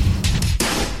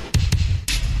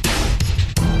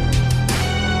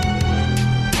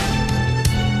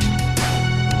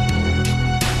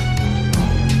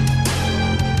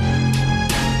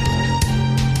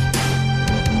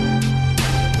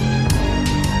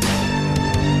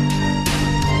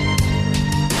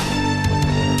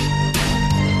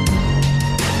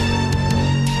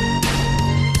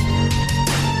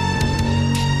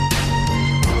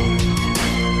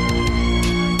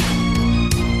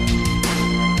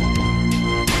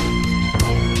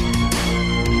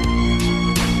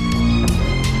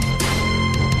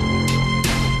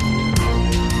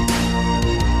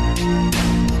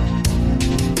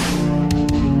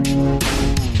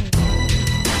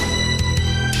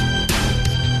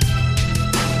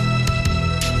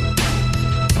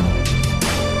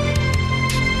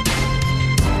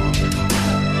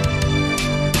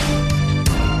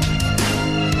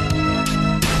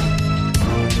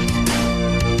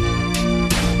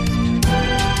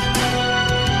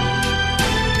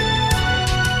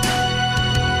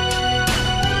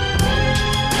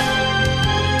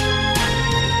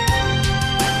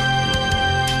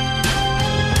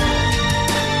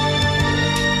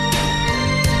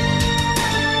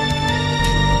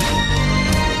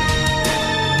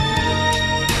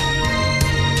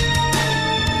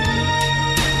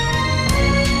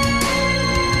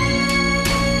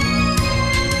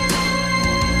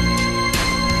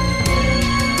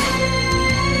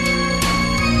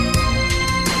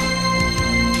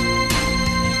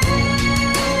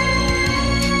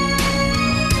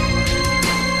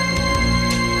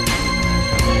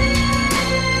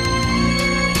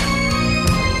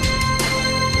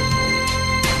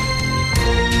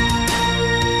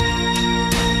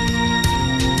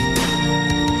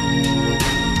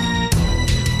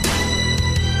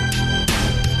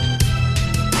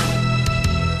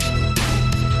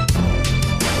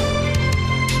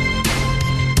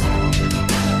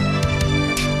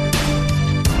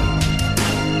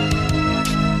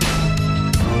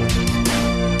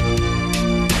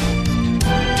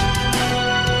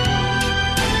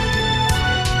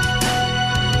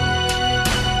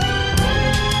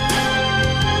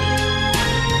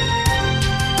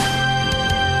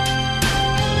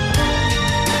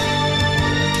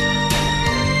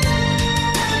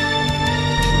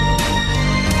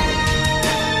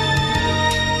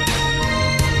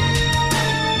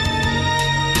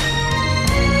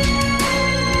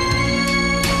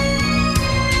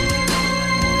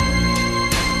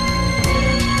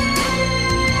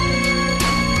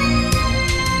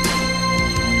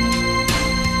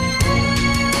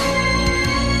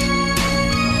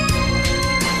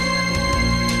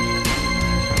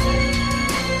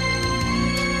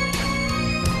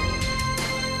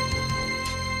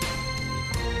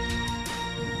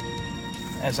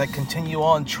 As I continue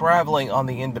on traveling on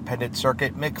the independent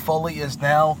circuit, Mick Foley is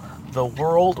now the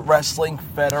World Wrestling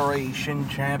Federation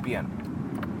champion.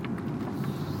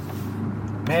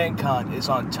 Mankind is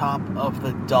on top of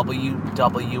the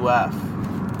WWF.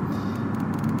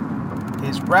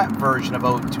 His rap version of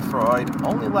Ode to Freud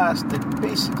only lasted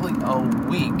basically a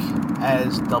week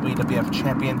as WWF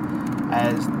champion,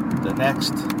 as the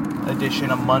next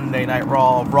edition of Monday Night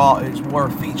Raw, Raw is War,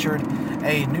 featured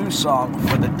a new song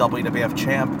for the WWF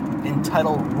champ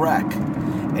entitled Wreck,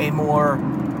 a more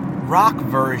rock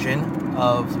version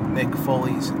of Mick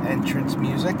Foley's entrance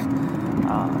music,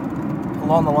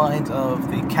 along the lines of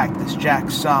the Cactus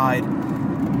Jack side.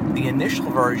 The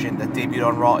initial version that debuted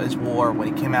on Raw is War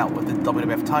when he came out with the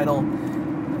WWF title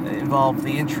involved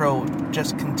the intro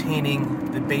just containing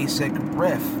the basic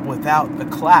riff without the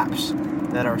claps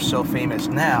that are so famous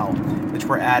now, which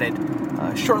were added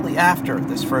shortly after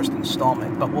this first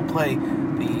installment. But we'll play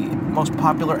the most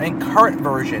popular and current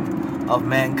version of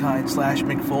Mankind /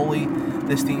 Mick Foley.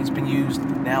 This theme's been used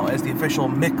now as the official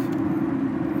Mick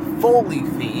Foley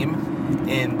theme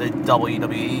in the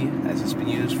WWE, as it's been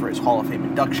used for his Hall of Fame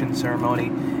induction ceremony,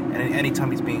 and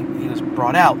anytime he was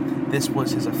brought out, this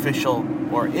was his official,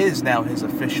 or is now his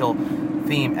official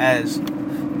theme as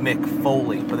Mick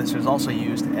Foley. But this was also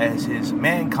used as his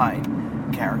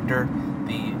Mankind character,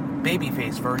 the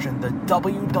babyface version, the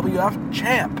WWF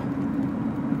champ.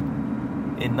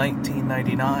 In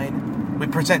 1999, we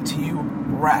present to you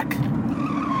Wreck.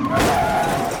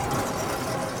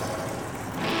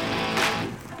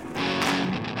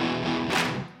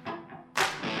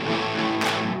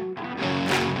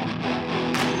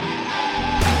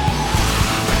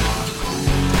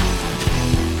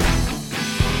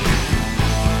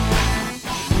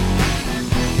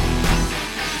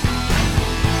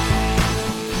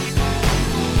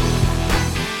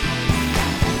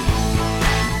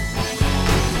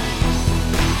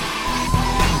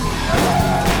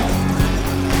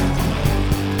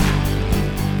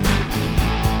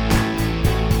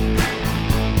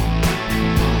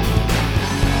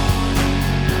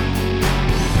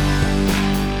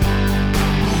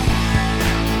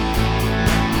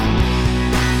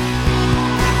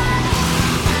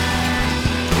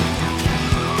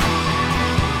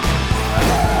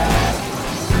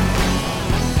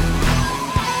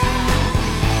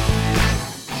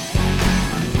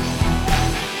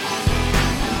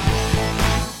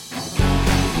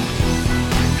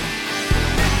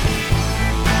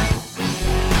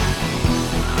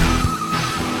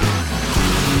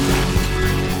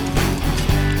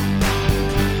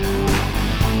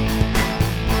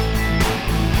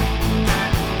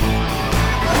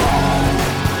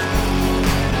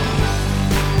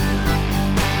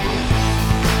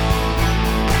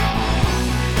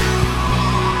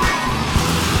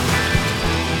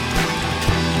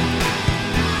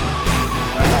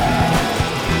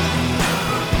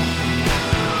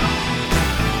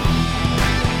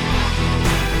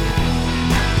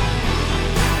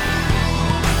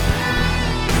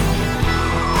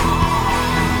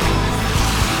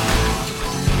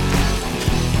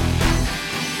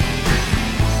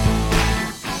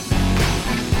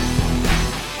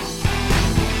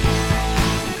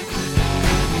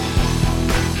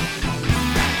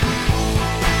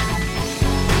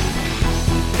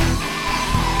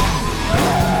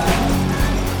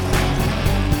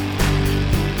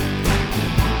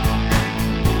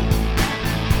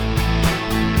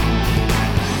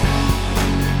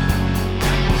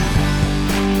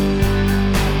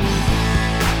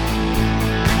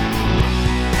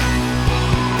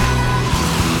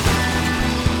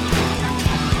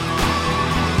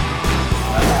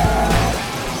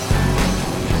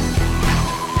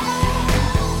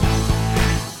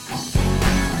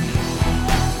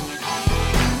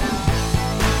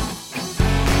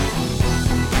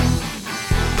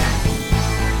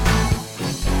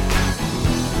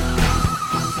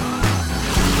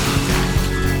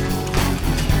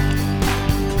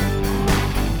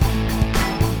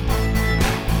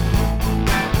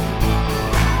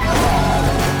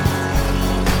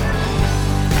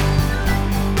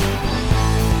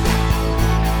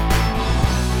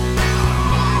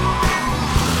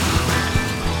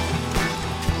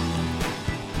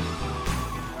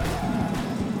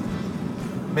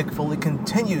 Mick Foley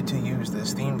continued to use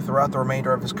this theme throughout the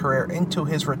remainder of his career into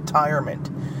his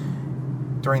retirement.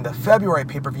 During the February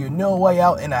pay-per-view No Way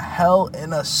Out in a Hell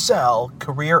in a Cell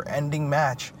career-ending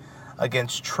match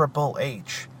against Triple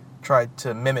H, tried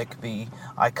to mimic the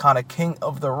iconic King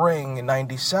of the Ring in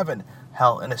 '97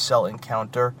 Hell in a Cell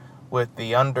encounter with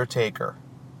The Undertaker.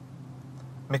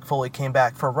 Mick Foley came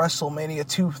back for WrestleMania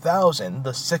 2000,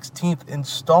 the 16th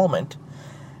installment,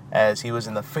 as he was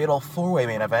in the Fatal 4-Way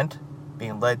main event,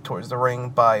 being led towards the ring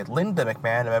by Linda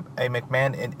McMahon, a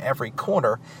McMahon in every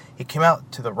corner. He came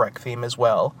out to the Wreck theme as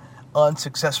well,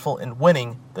 unsuccessful in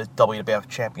winning the WWF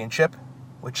Championship,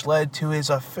 which led to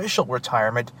his official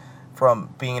retirement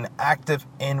from being an active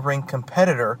in-ring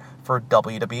competitor for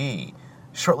WWE.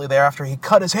 Shortly thereafter, he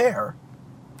cut his hair,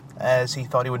 as he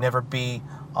thought he would never be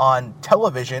on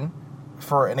television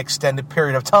for an extended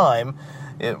period of time.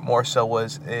 It more so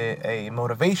was a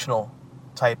motivational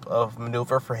type of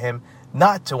maneuver for him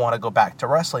not to want to go back to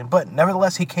wrestling, but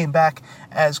nevertheless he came back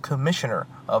as commissioner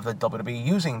of the WWE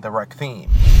using the Wreck theme.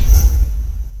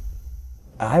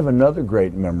 I have another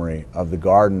great memory of the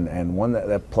Garden, and one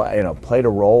that played a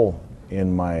role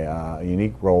in my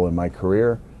unique role in my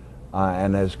career,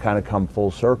 and has kind of come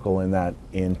full circle in that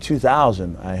in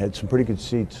 2000 I had some pretty good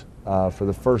seats for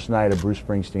the first night of Bruce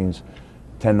Springsteen's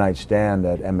 10-night stand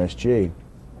at MSG.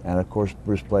 And of course,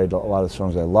 Bruce played a lot of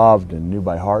songs I loved and knew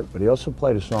by heart, but he also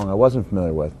played a song I wasn't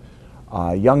familiar with,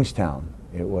 Youngstown.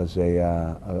 It was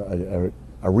a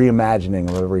reimagining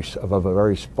of a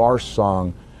very sparse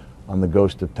song on the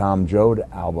Ghost of Tom Joad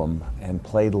album, and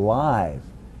played live.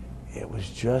 It was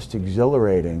just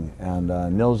exhilarating, and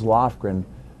Nils Lofgren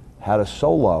had a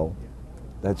solo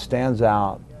that stands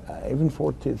out even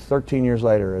 13 years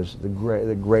later as the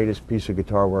greatest piece of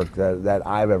guitar work that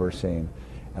I've ever seen.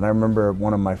 And I remember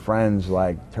one of my friends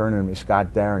turning to me, Scott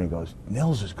Darren, he goes,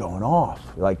 "Nils is going off."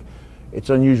 It's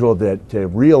unusual to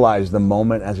realize the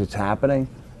moment as it's happening.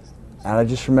 And I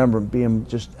just remember being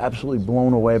just absolutely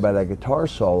blown away by that guitar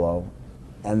solo,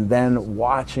 and then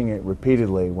watching it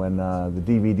repeatedly when the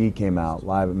DVD came out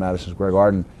live at Madison Square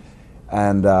Garden.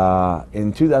 And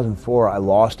in 2004, I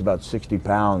lost about 60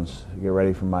 pounds to get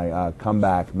ready for my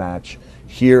comeback match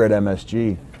here at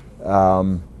MSG.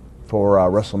 For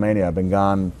WrestleMania. I've been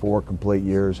gone 4 complete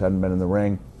years, hadn't been in the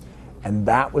ring. And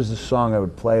that was the song I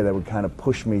would play that would kind of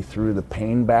push me through the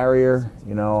pain barrier,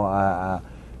 to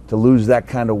lose that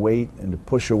kind of weight and to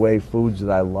push away foods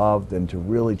that I loved and to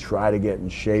really try to get in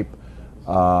shape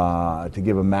to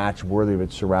give a match worthy of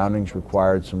its surroundings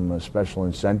required some special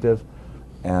incentive.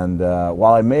 And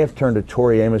while I may have turned to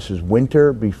Tori Amos's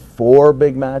Winter before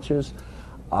big matches,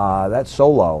 that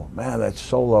solo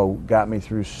got me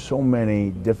through so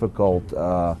many difficult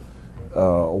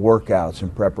workouts in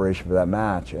preparation for that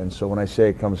match. And so when I say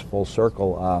it comes full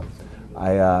circle,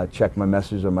 I checked my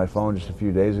messages on my phone just a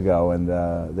few days ago, and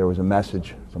there was a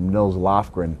message from Nils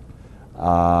Lofgren,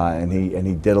 and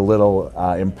he did a little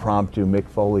impromptu Mick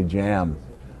Foley jam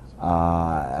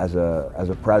as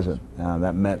a present.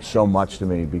 That meant so much to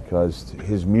me because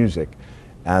his music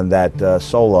and that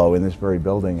solo in this very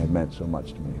building had meant so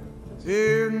much to me.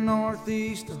 Here in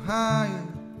Northeast Ohio,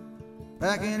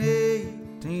 back in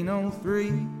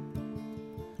 1803,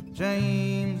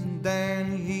 James and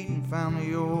Danny Heaton found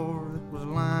the ore that was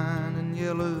lying in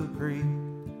Yellow Creek.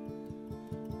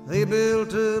 They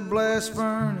built a blast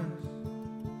furnace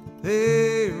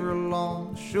there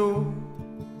along the shore,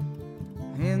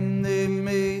 and they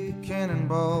made the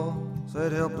cannonballs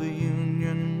that helped the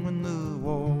Union win the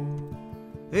war.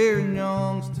 Here in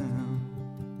Youngstown,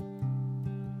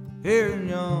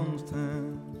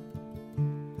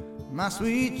 my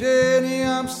sweet Jenny,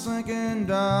 I'm sinking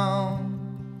down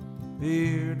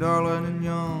here, darling, in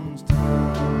Youngstown.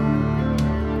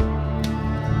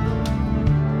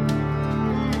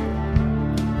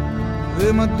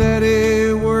 Well, my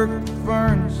daddy worked the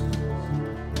furnace,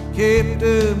 kept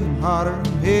them hotter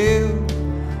than hell.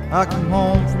 I come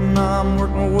home from I'm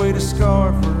working my way to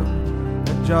Scarford,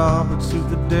 a job that suit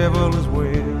the devil as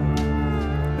well.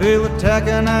 Well, the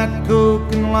taconite,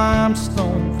 coke, and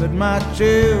limestone fed my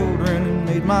children and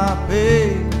made my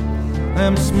pay.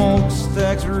 Them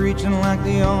smokestacks reaching like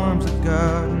the arms of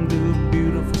God into a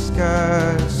beautiful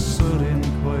sky, soot and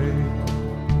clay.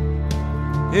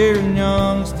 Here in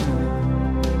Youngstown,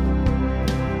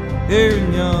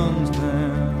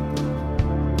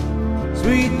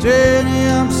 sweet Jenny,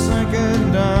 I'm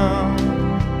sinking down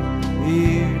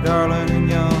here, darling, in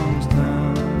Youngstown.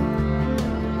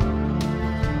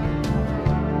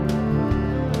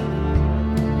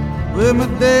 Well, my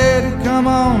daddy come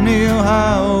on the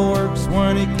Ohio Works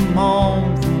when he come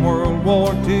home from World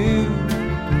War II.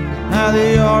 Now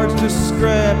the yard's just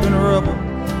scrap and rubble,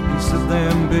 said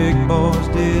them big boys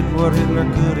did what Hitler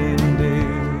couldn't do.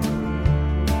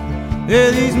 Yeah,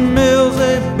 these mills,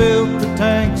 they built the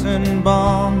tanks and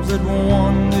bombs that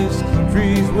won this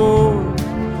country's war.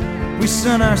 We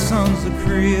sent our sons to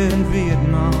Korea and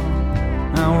Vietnam.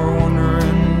 Now we're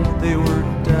wondering what they were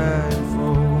dying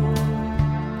for.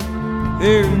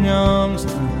 Here in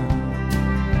Youngstown,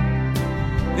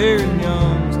 here in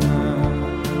Youngstown,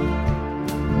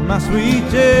 my sweet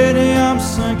Jenny, I'm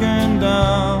sinking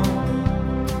down.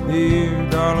 Here,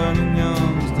 darling, in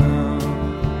Youngstown.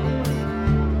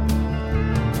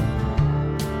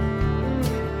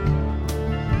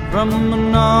 From the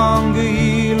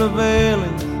Monongahela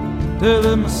Valley to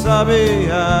the Mesabi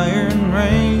Iron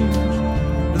Range,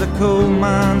 to the coal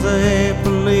mines of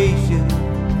Appalachia,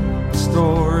 the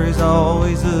story's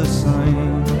always the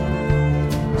same.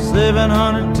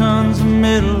 700 tons of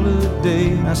metal a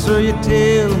day. Now, sir, you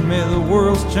tell me the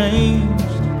world's changed.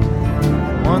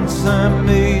 Once I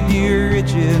made you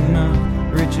rich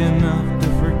enough to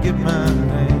forget my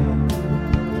name.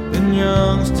 In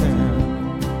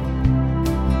Youngstown,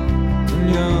 in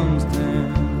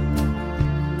Youngstown,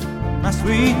 my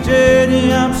sweet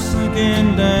Jenny, I'm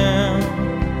sinking down.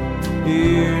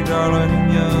 Here, darling,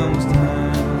 in Youngstown.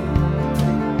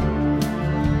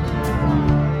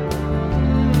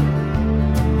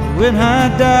 When I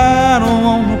die, I don't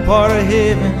want no part of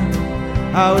heaven.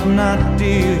 I would not do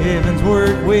heaven's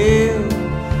work well.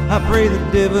 I pray the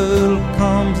devil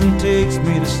comes and takes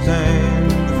me to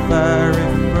stand in the fiery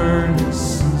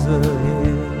furnaces of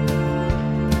hell.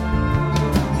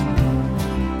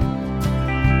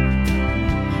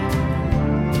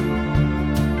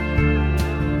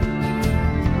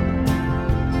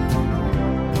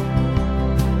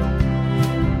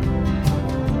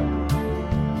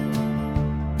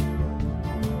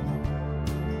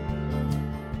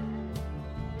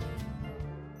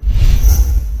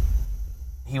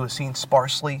 He was seen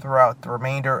sparsely throughout the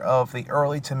remainder of the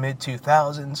early to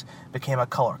mid-2000s, became a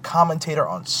color commentator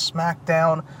on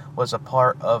SmackDown, was a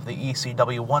part of the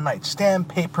ECW One Night Stand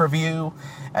pay-per-view,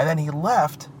 and then he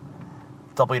left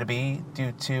WWE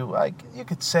due to, you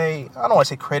could say, I don't want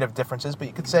to say creative differences, but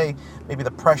you could say maybe the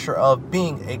pressure of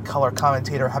being a color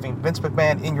commentator, having Vince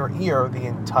McMahon in your ear the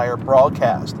entire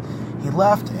broadcast. He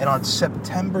left, and on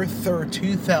September 3rd,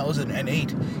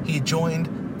 2008, he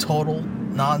joined Total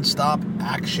Nonstop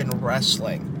Action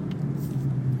Wrestling.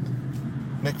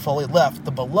 Mick Foley left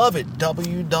the beloved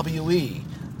WWE,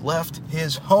 left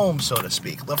his home, so to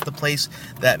speak, left the place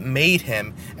that made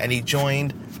him, and he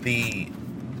joined the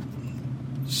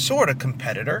sort of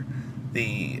competitor,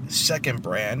 the second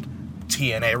brand,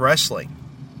 TNA Wrestling.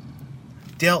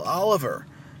 Dale Oliver,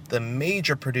 the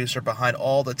major producer behind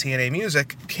all the TNA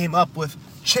music, came up with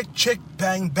Chick Chick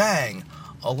Bang Bang,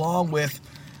 along with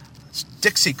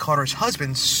Dixie Carter's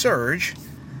husband, Serge,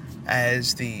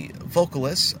 as the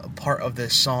vocalist, a part of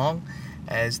this song,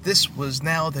 as this was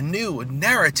now the new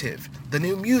narrative, the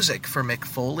new music for Mick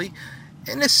Foley.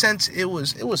 In a sense, it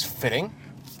was fitting,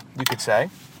 you could say,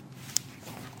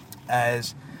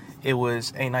 as it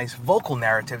was a nice vocal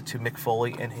narrative to Mick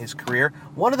Foley in his career.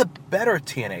 One of the better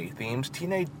TNA themes.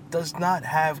 TNA does not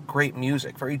have great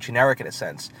music, very generic in a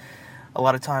sense. A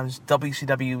lot of times,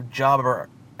 WCW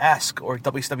Jobber-esque or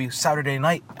WCW Saturday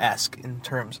Night-esque in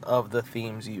terms of the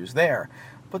themes used there.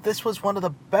 But this was one of the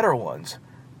better ones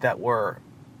that were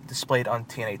displayed on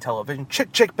TNA television.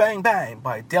 Chick Chick Bang Bang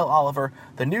by Dale Oliver,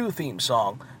 the new theme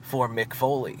song for Mick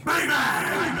Foley. Bang, bang,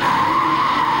 bang, bang.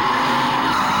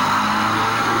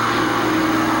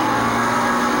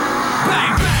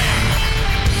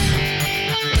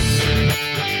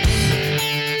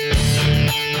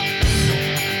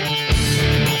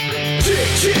 Chick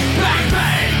Chick Bang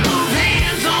Bang. Both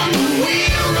hands on the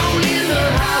wheel, rolling the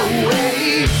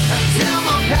highway. I tell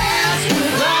my past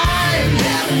goodbye and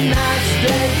have a nice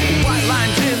day. White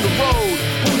lines in the road,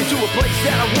 put me to a place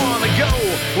that I wanna go,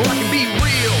 where I can be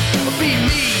real, or be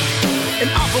me,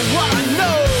 and offer what I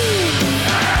know.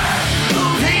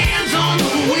 Both hands on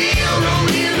the wheel,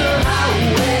 rolling the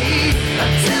highway. I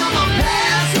tell my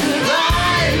past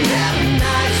goodbye and have a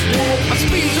nice day. I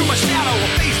speed through my shadow, I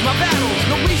face my battles,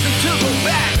 no reason to go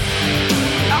back.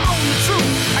 I own the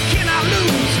truth, I cannot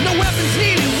lose, no weapons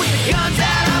needed with the guns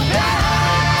that I pack.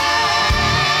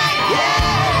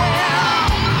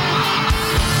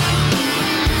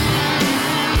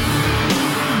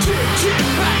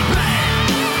 Bang, bang.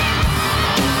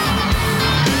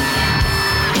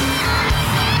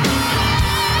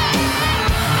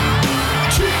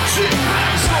 Chick, chick,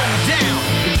 bang. Slow me down,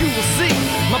 and you will see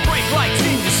my brake lights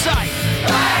in your sight.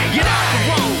 Bang, get out the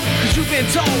road, cause you've been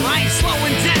told I ain't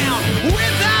slowing down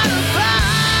without a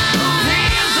fight.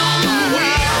 Hands on the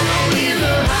wheel.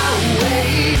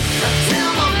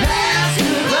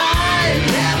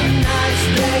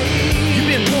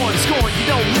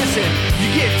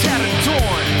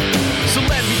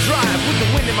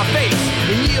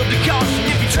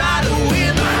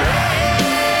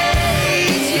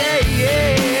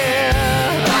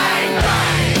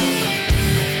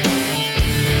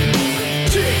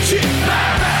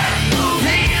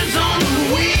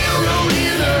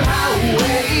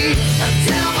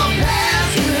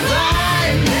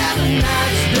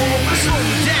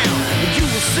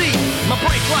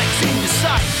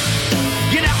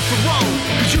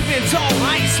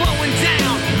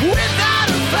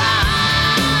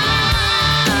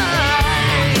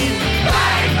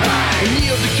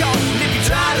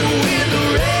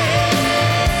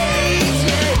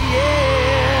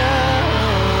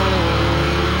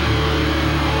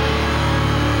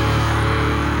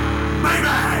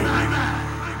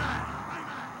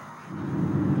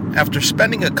 After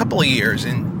spending a couple of years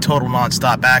in total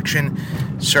non-stop action,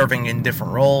 serving in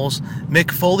different roles,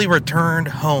 Mick Foley returned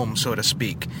home, so to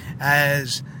speak,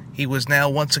 as he was now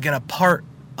once again a part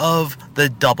of the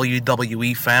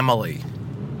WWE family.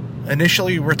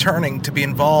 Initially returning to be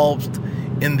involved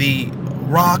in the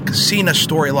Rock Cena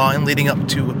storyline leading up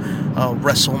to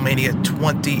WrestleMania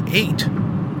 28,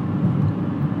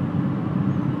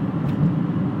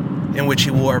 in which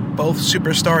he wore both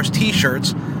Superstars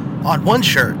t-shirts on one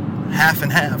shirt, half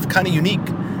and half, kind of unique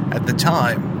at the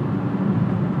time.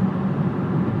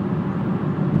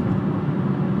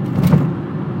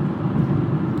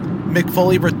 Mick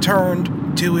Foley returned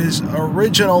to his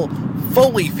original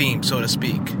Foley theme, so to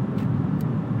speak.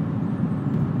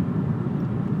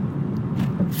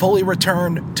 Foley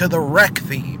returned to the Wreck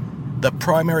theme, the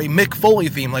primary Mick Foley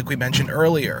theme like we mentioned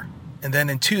earlier. And then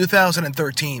in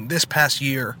 2013, this past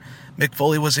year, Mick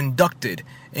Foley was inducted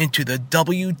into the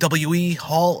WWE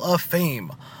Hall of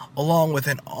Fame, along with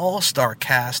an all-star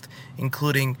cast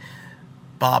including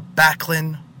Bob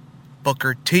Backlund,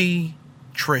 Booker T,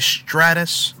 Trish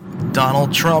Stratus,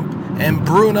 Donald Trump, and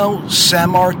Bruno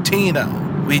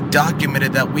Sammartino. We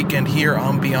documented that weekend here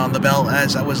on Beyond the Bell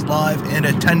as I was live in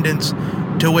attendance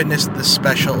to witness the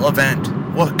special event.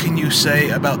 What can you say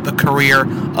about the career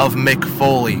of Mick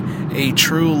Foley, a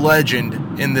true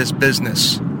legend in this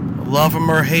business? Love him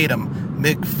or hate him,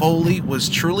 Mick Foley was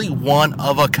truly one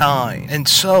of a kind, and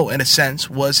so, in a sense,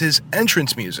 was his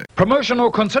entrance music.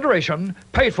 Promotional consideration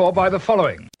paid for by the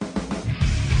following.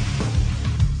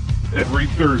 Every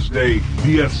Thursday,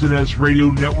 the SNS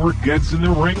Radio Network gets in the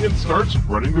ring and starts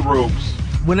running the ropes.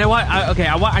 When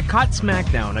I caught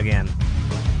SmackDown again.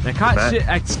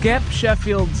 I skipped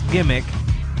Sheffield's gimmick,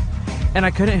 and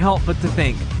I couldn't help but to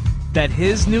think that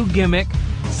his new gimmick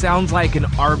sounds like an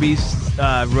Arby's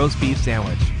roast beef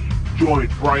sandwich. Join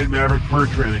Brian Maverick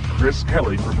Bertrand and Chris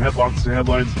Kelly from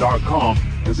HeadlocksToHeadlines.com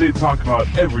as they talk about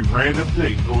every random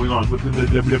thing going on within the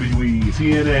WWE,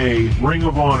 TNA, Ring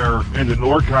of Honor, and the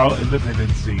NorCal independent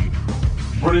scene.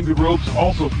 Running the Ropes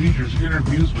also features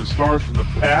interviews with stars from the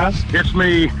past. It's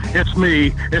me,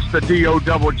 it's the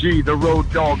D-O-double-G, the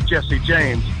Road Dogg, Jesse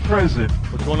James. Present.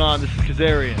 What's going on? This is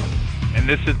Kazarian. And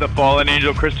this is the Fallen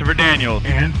Angel, Christopher Daniels.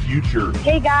 And future.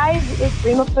 Hey guys, it's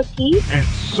Rima Fakir. And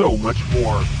so much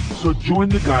more. So join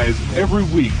the guys every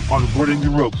week on Running the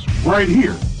Ropes right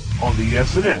here on the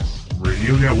SNS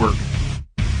Radio Network.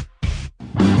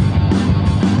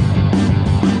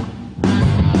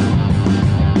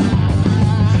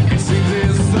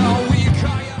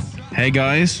 Hey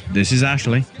guys, this is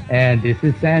Ashley. And this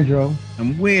is Sandro.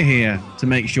 And we're here to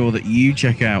make sure that you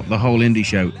check out the whole indie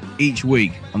show each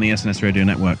week on the SNS Radio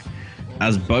Network,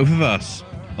 as both of us,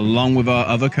 along with our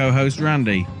other co-host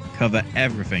Randy, cover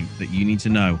everything that you need to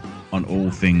know on all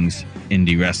things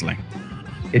indie wrestling.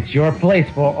 It's your place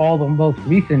for all the most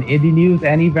recent indie news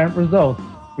and event results,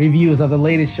 reviews of the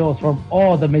latest shows from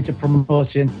all the major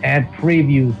promotions, and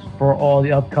previews for all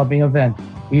the upcoming events.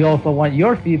 We also want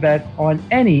your feedback on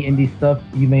any indie stuff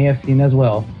you may have seen as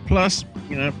well. Plus,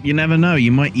 you never know,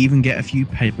 you might even get a few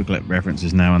paperclip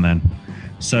references now and then.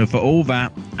 So for all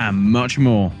that and much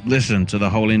more, listen to the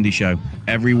whole indie show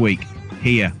every week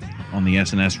here on the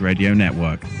SNS Radio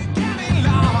Network.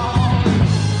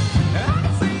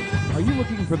 Are you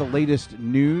looking for the latest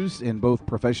news in both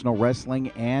professional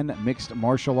wrestling and mixed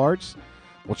martial arts?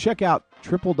 Well, check out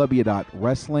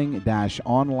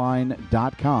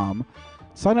www.wrestling-online.com.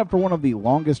 Sign up for one of the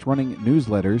longest-running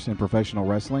newsletters in professional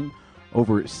wrestling,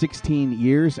 over 16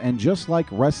 years, and just like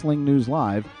Wrestling News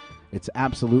Live, it's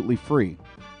absolutely free.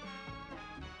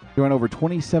 Join over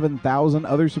 27,000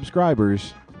 other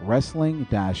subscribers,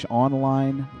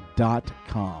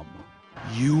 wrestling-online.com.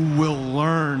 You will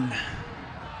learn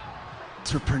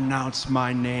to pronounce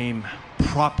my name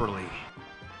properly.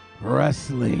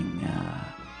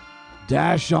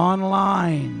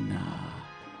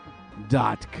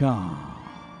 Wrestling-online.com.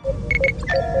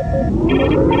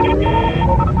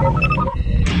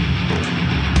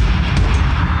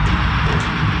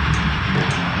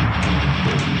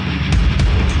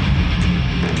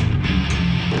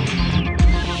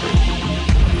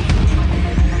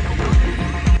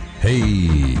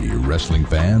 Hey, wrestling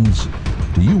fans.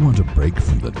 Do you want a break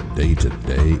from the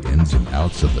day-to-day ins and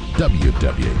outs of the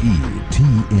WWE,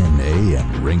 TNA,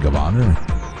 and Ring of Honor?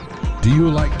 Do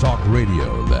you like talk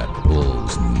radio that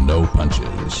pulls no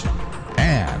punches?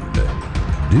 And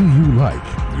do you like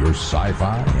your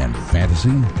sci-fi and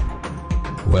fantasy?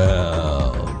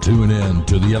 Well, tune in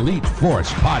to the Elite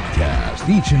Force podcast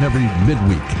each and every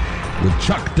midweek with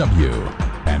Chuck W.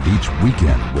 and each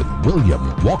weekend with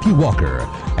William Walkie Walker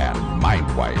and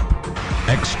Mindwipe,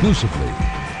 exclusively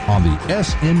on the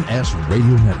SNS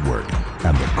Radio Network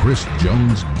and the Chris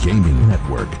Jones Gaming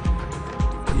Network.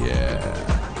 Yeah.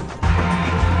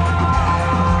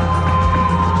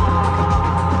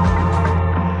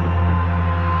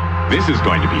 This is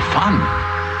going to be fun.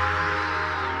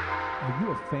 Are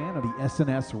you a fan of the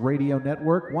SNS Radio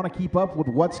Network? Want to keep up with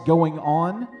what's going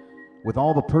on with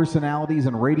all the personalities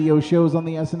and radio shows on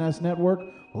the SNS Network?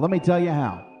 Well, let me tell you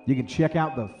how. You can check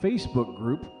out the Facebook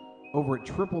group over at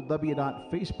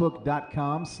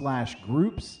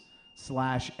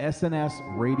www.facebook.com/groups/SNS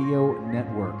Radio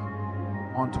Network.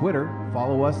 On Twitter,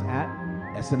 follow us at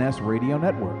SNS Radio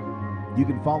Network. You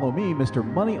can follow me, Mr.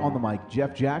 Money on the Mic,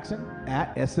 Jeff Jackson,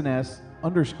 at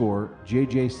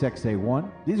SNS_JJSexA1.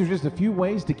 These are just a few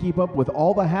ways to keep up with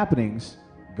all the happenings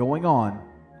going on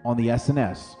the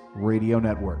SNS Radio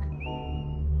Network.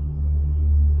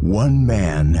 One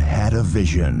man had a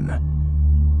vision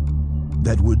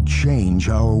that would change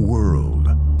our world.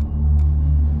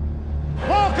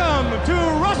 Welcome to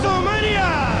WrestleMania!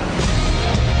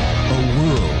 A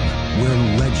world where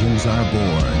legends are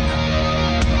born.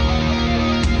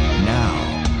 Now,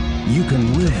 you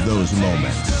can live those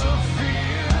moments.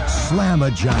 Slam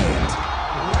a giant.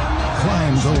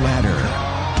 Climb the ladder.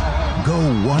 Go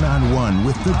one-on-one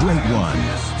with the Great One.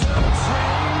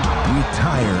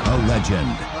 Retire a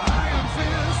legend.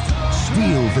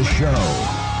 Steal the show.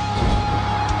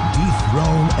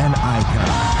 Dethrone an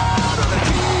icon.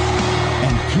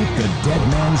 And keep the dead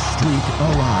man's streak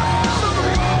alive.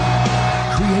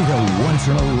 Create a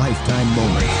once-in-a-lifetime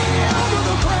moment.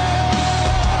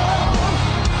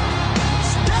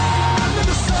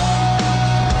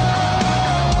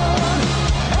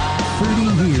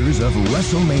 30 years of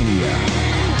WrestleMania.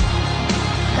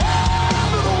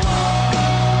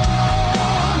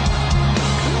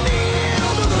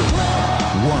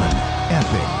 One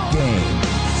epic game.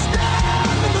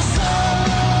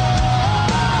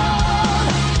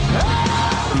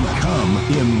 Become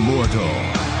immortal.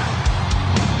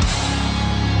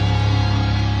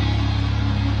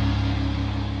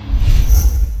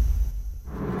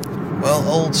 Well,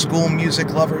 old school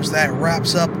music lovers, that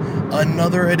wraps up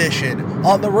another edition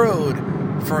on the road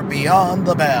for Beyond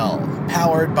the Bell,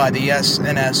 powered by the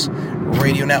SNS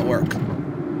Radio Network.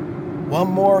 One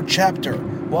more chapter,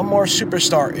 one more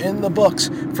superstar in the books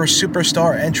for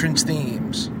superstar entrance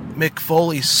themes. Mick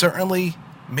Foley certainly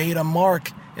made a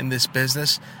mark in this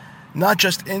business, not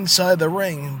just inside the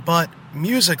ring, but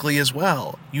musically as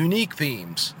well. Unique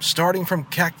themes, starting from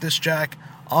Cactus Jack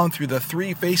on through the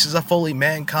three faces of Foley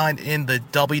Mankind in the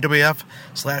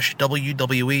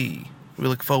WWF/WWE. We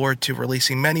look forward to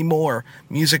releasing many more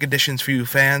music editions for you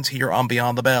fans here on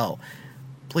Beyond the Bell.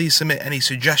 Please submit any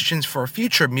suggestions for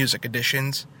future music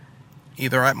editions,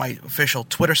 either at my official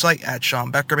Twitter site at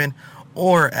Sean Beckerman,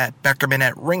 or at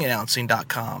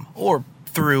beckerman@ringannouncing.com, or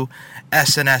through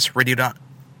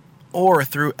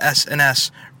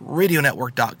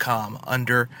SNSRadionetwork.com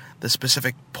under the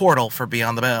specific portal for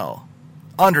Beyond the Bell,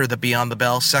 under the Beyond the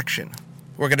Bell section.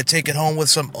 We're going to take it home with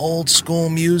some old school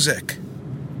music.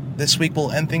 This week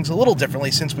we'll end things a little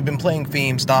differently since we've been playing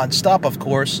themes non-stop, of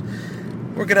course.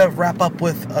 We're going to wrap up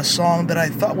with a song that I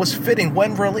thought was fitting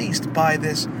when released by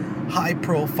this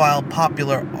high-profile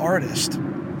popular artist.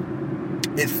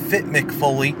 It fit Mick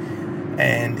Foley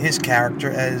and his character,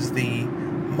 as the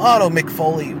motto Mick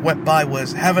Foley went by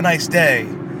was "Have a nice day,"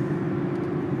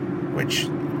 which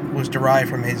was derived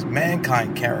from his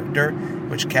Mankind character,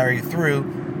 which carried through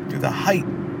the height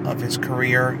of his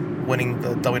career, winning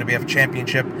the WWF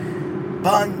Championship.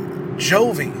 John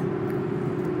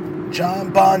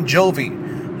Bon Jovi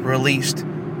released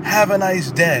 "Have a Nice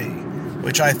Day,"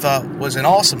 which I thought was an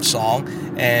awesome song,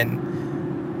 and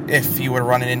if you were to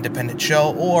run an independent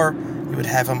show, or you would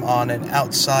have him on an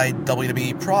outside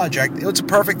WWE project, it was a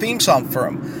perfect theme song for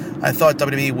him. I thought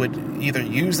WWE would either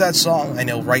use that song, I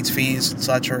know rights fees and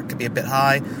such could be a bit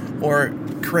high, or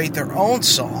create their own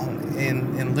song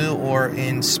in lieu or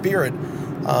in spirit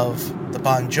of the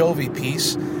Bon Jovi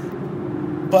piece.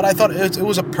 But I thought it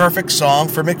was a perfect song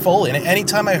for Mick Foley, and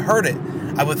anytime I heard it,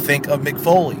 I would think of Mick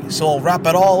Foley. So I'll wrap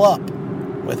it all up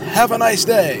with "Have a Nice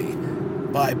Day"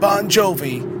 by Bon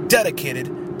Jovi,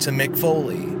 dedicated to Mick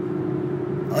Foley.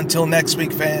 Until next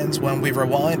week, fans, when we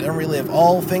rewind and relive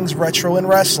all things retro in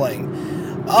wrestling,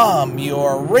 I'm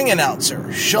your ring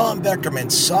announcer, Sean Beckerman,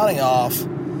 signing off.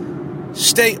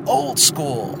 Stay old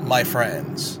school, my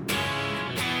friends.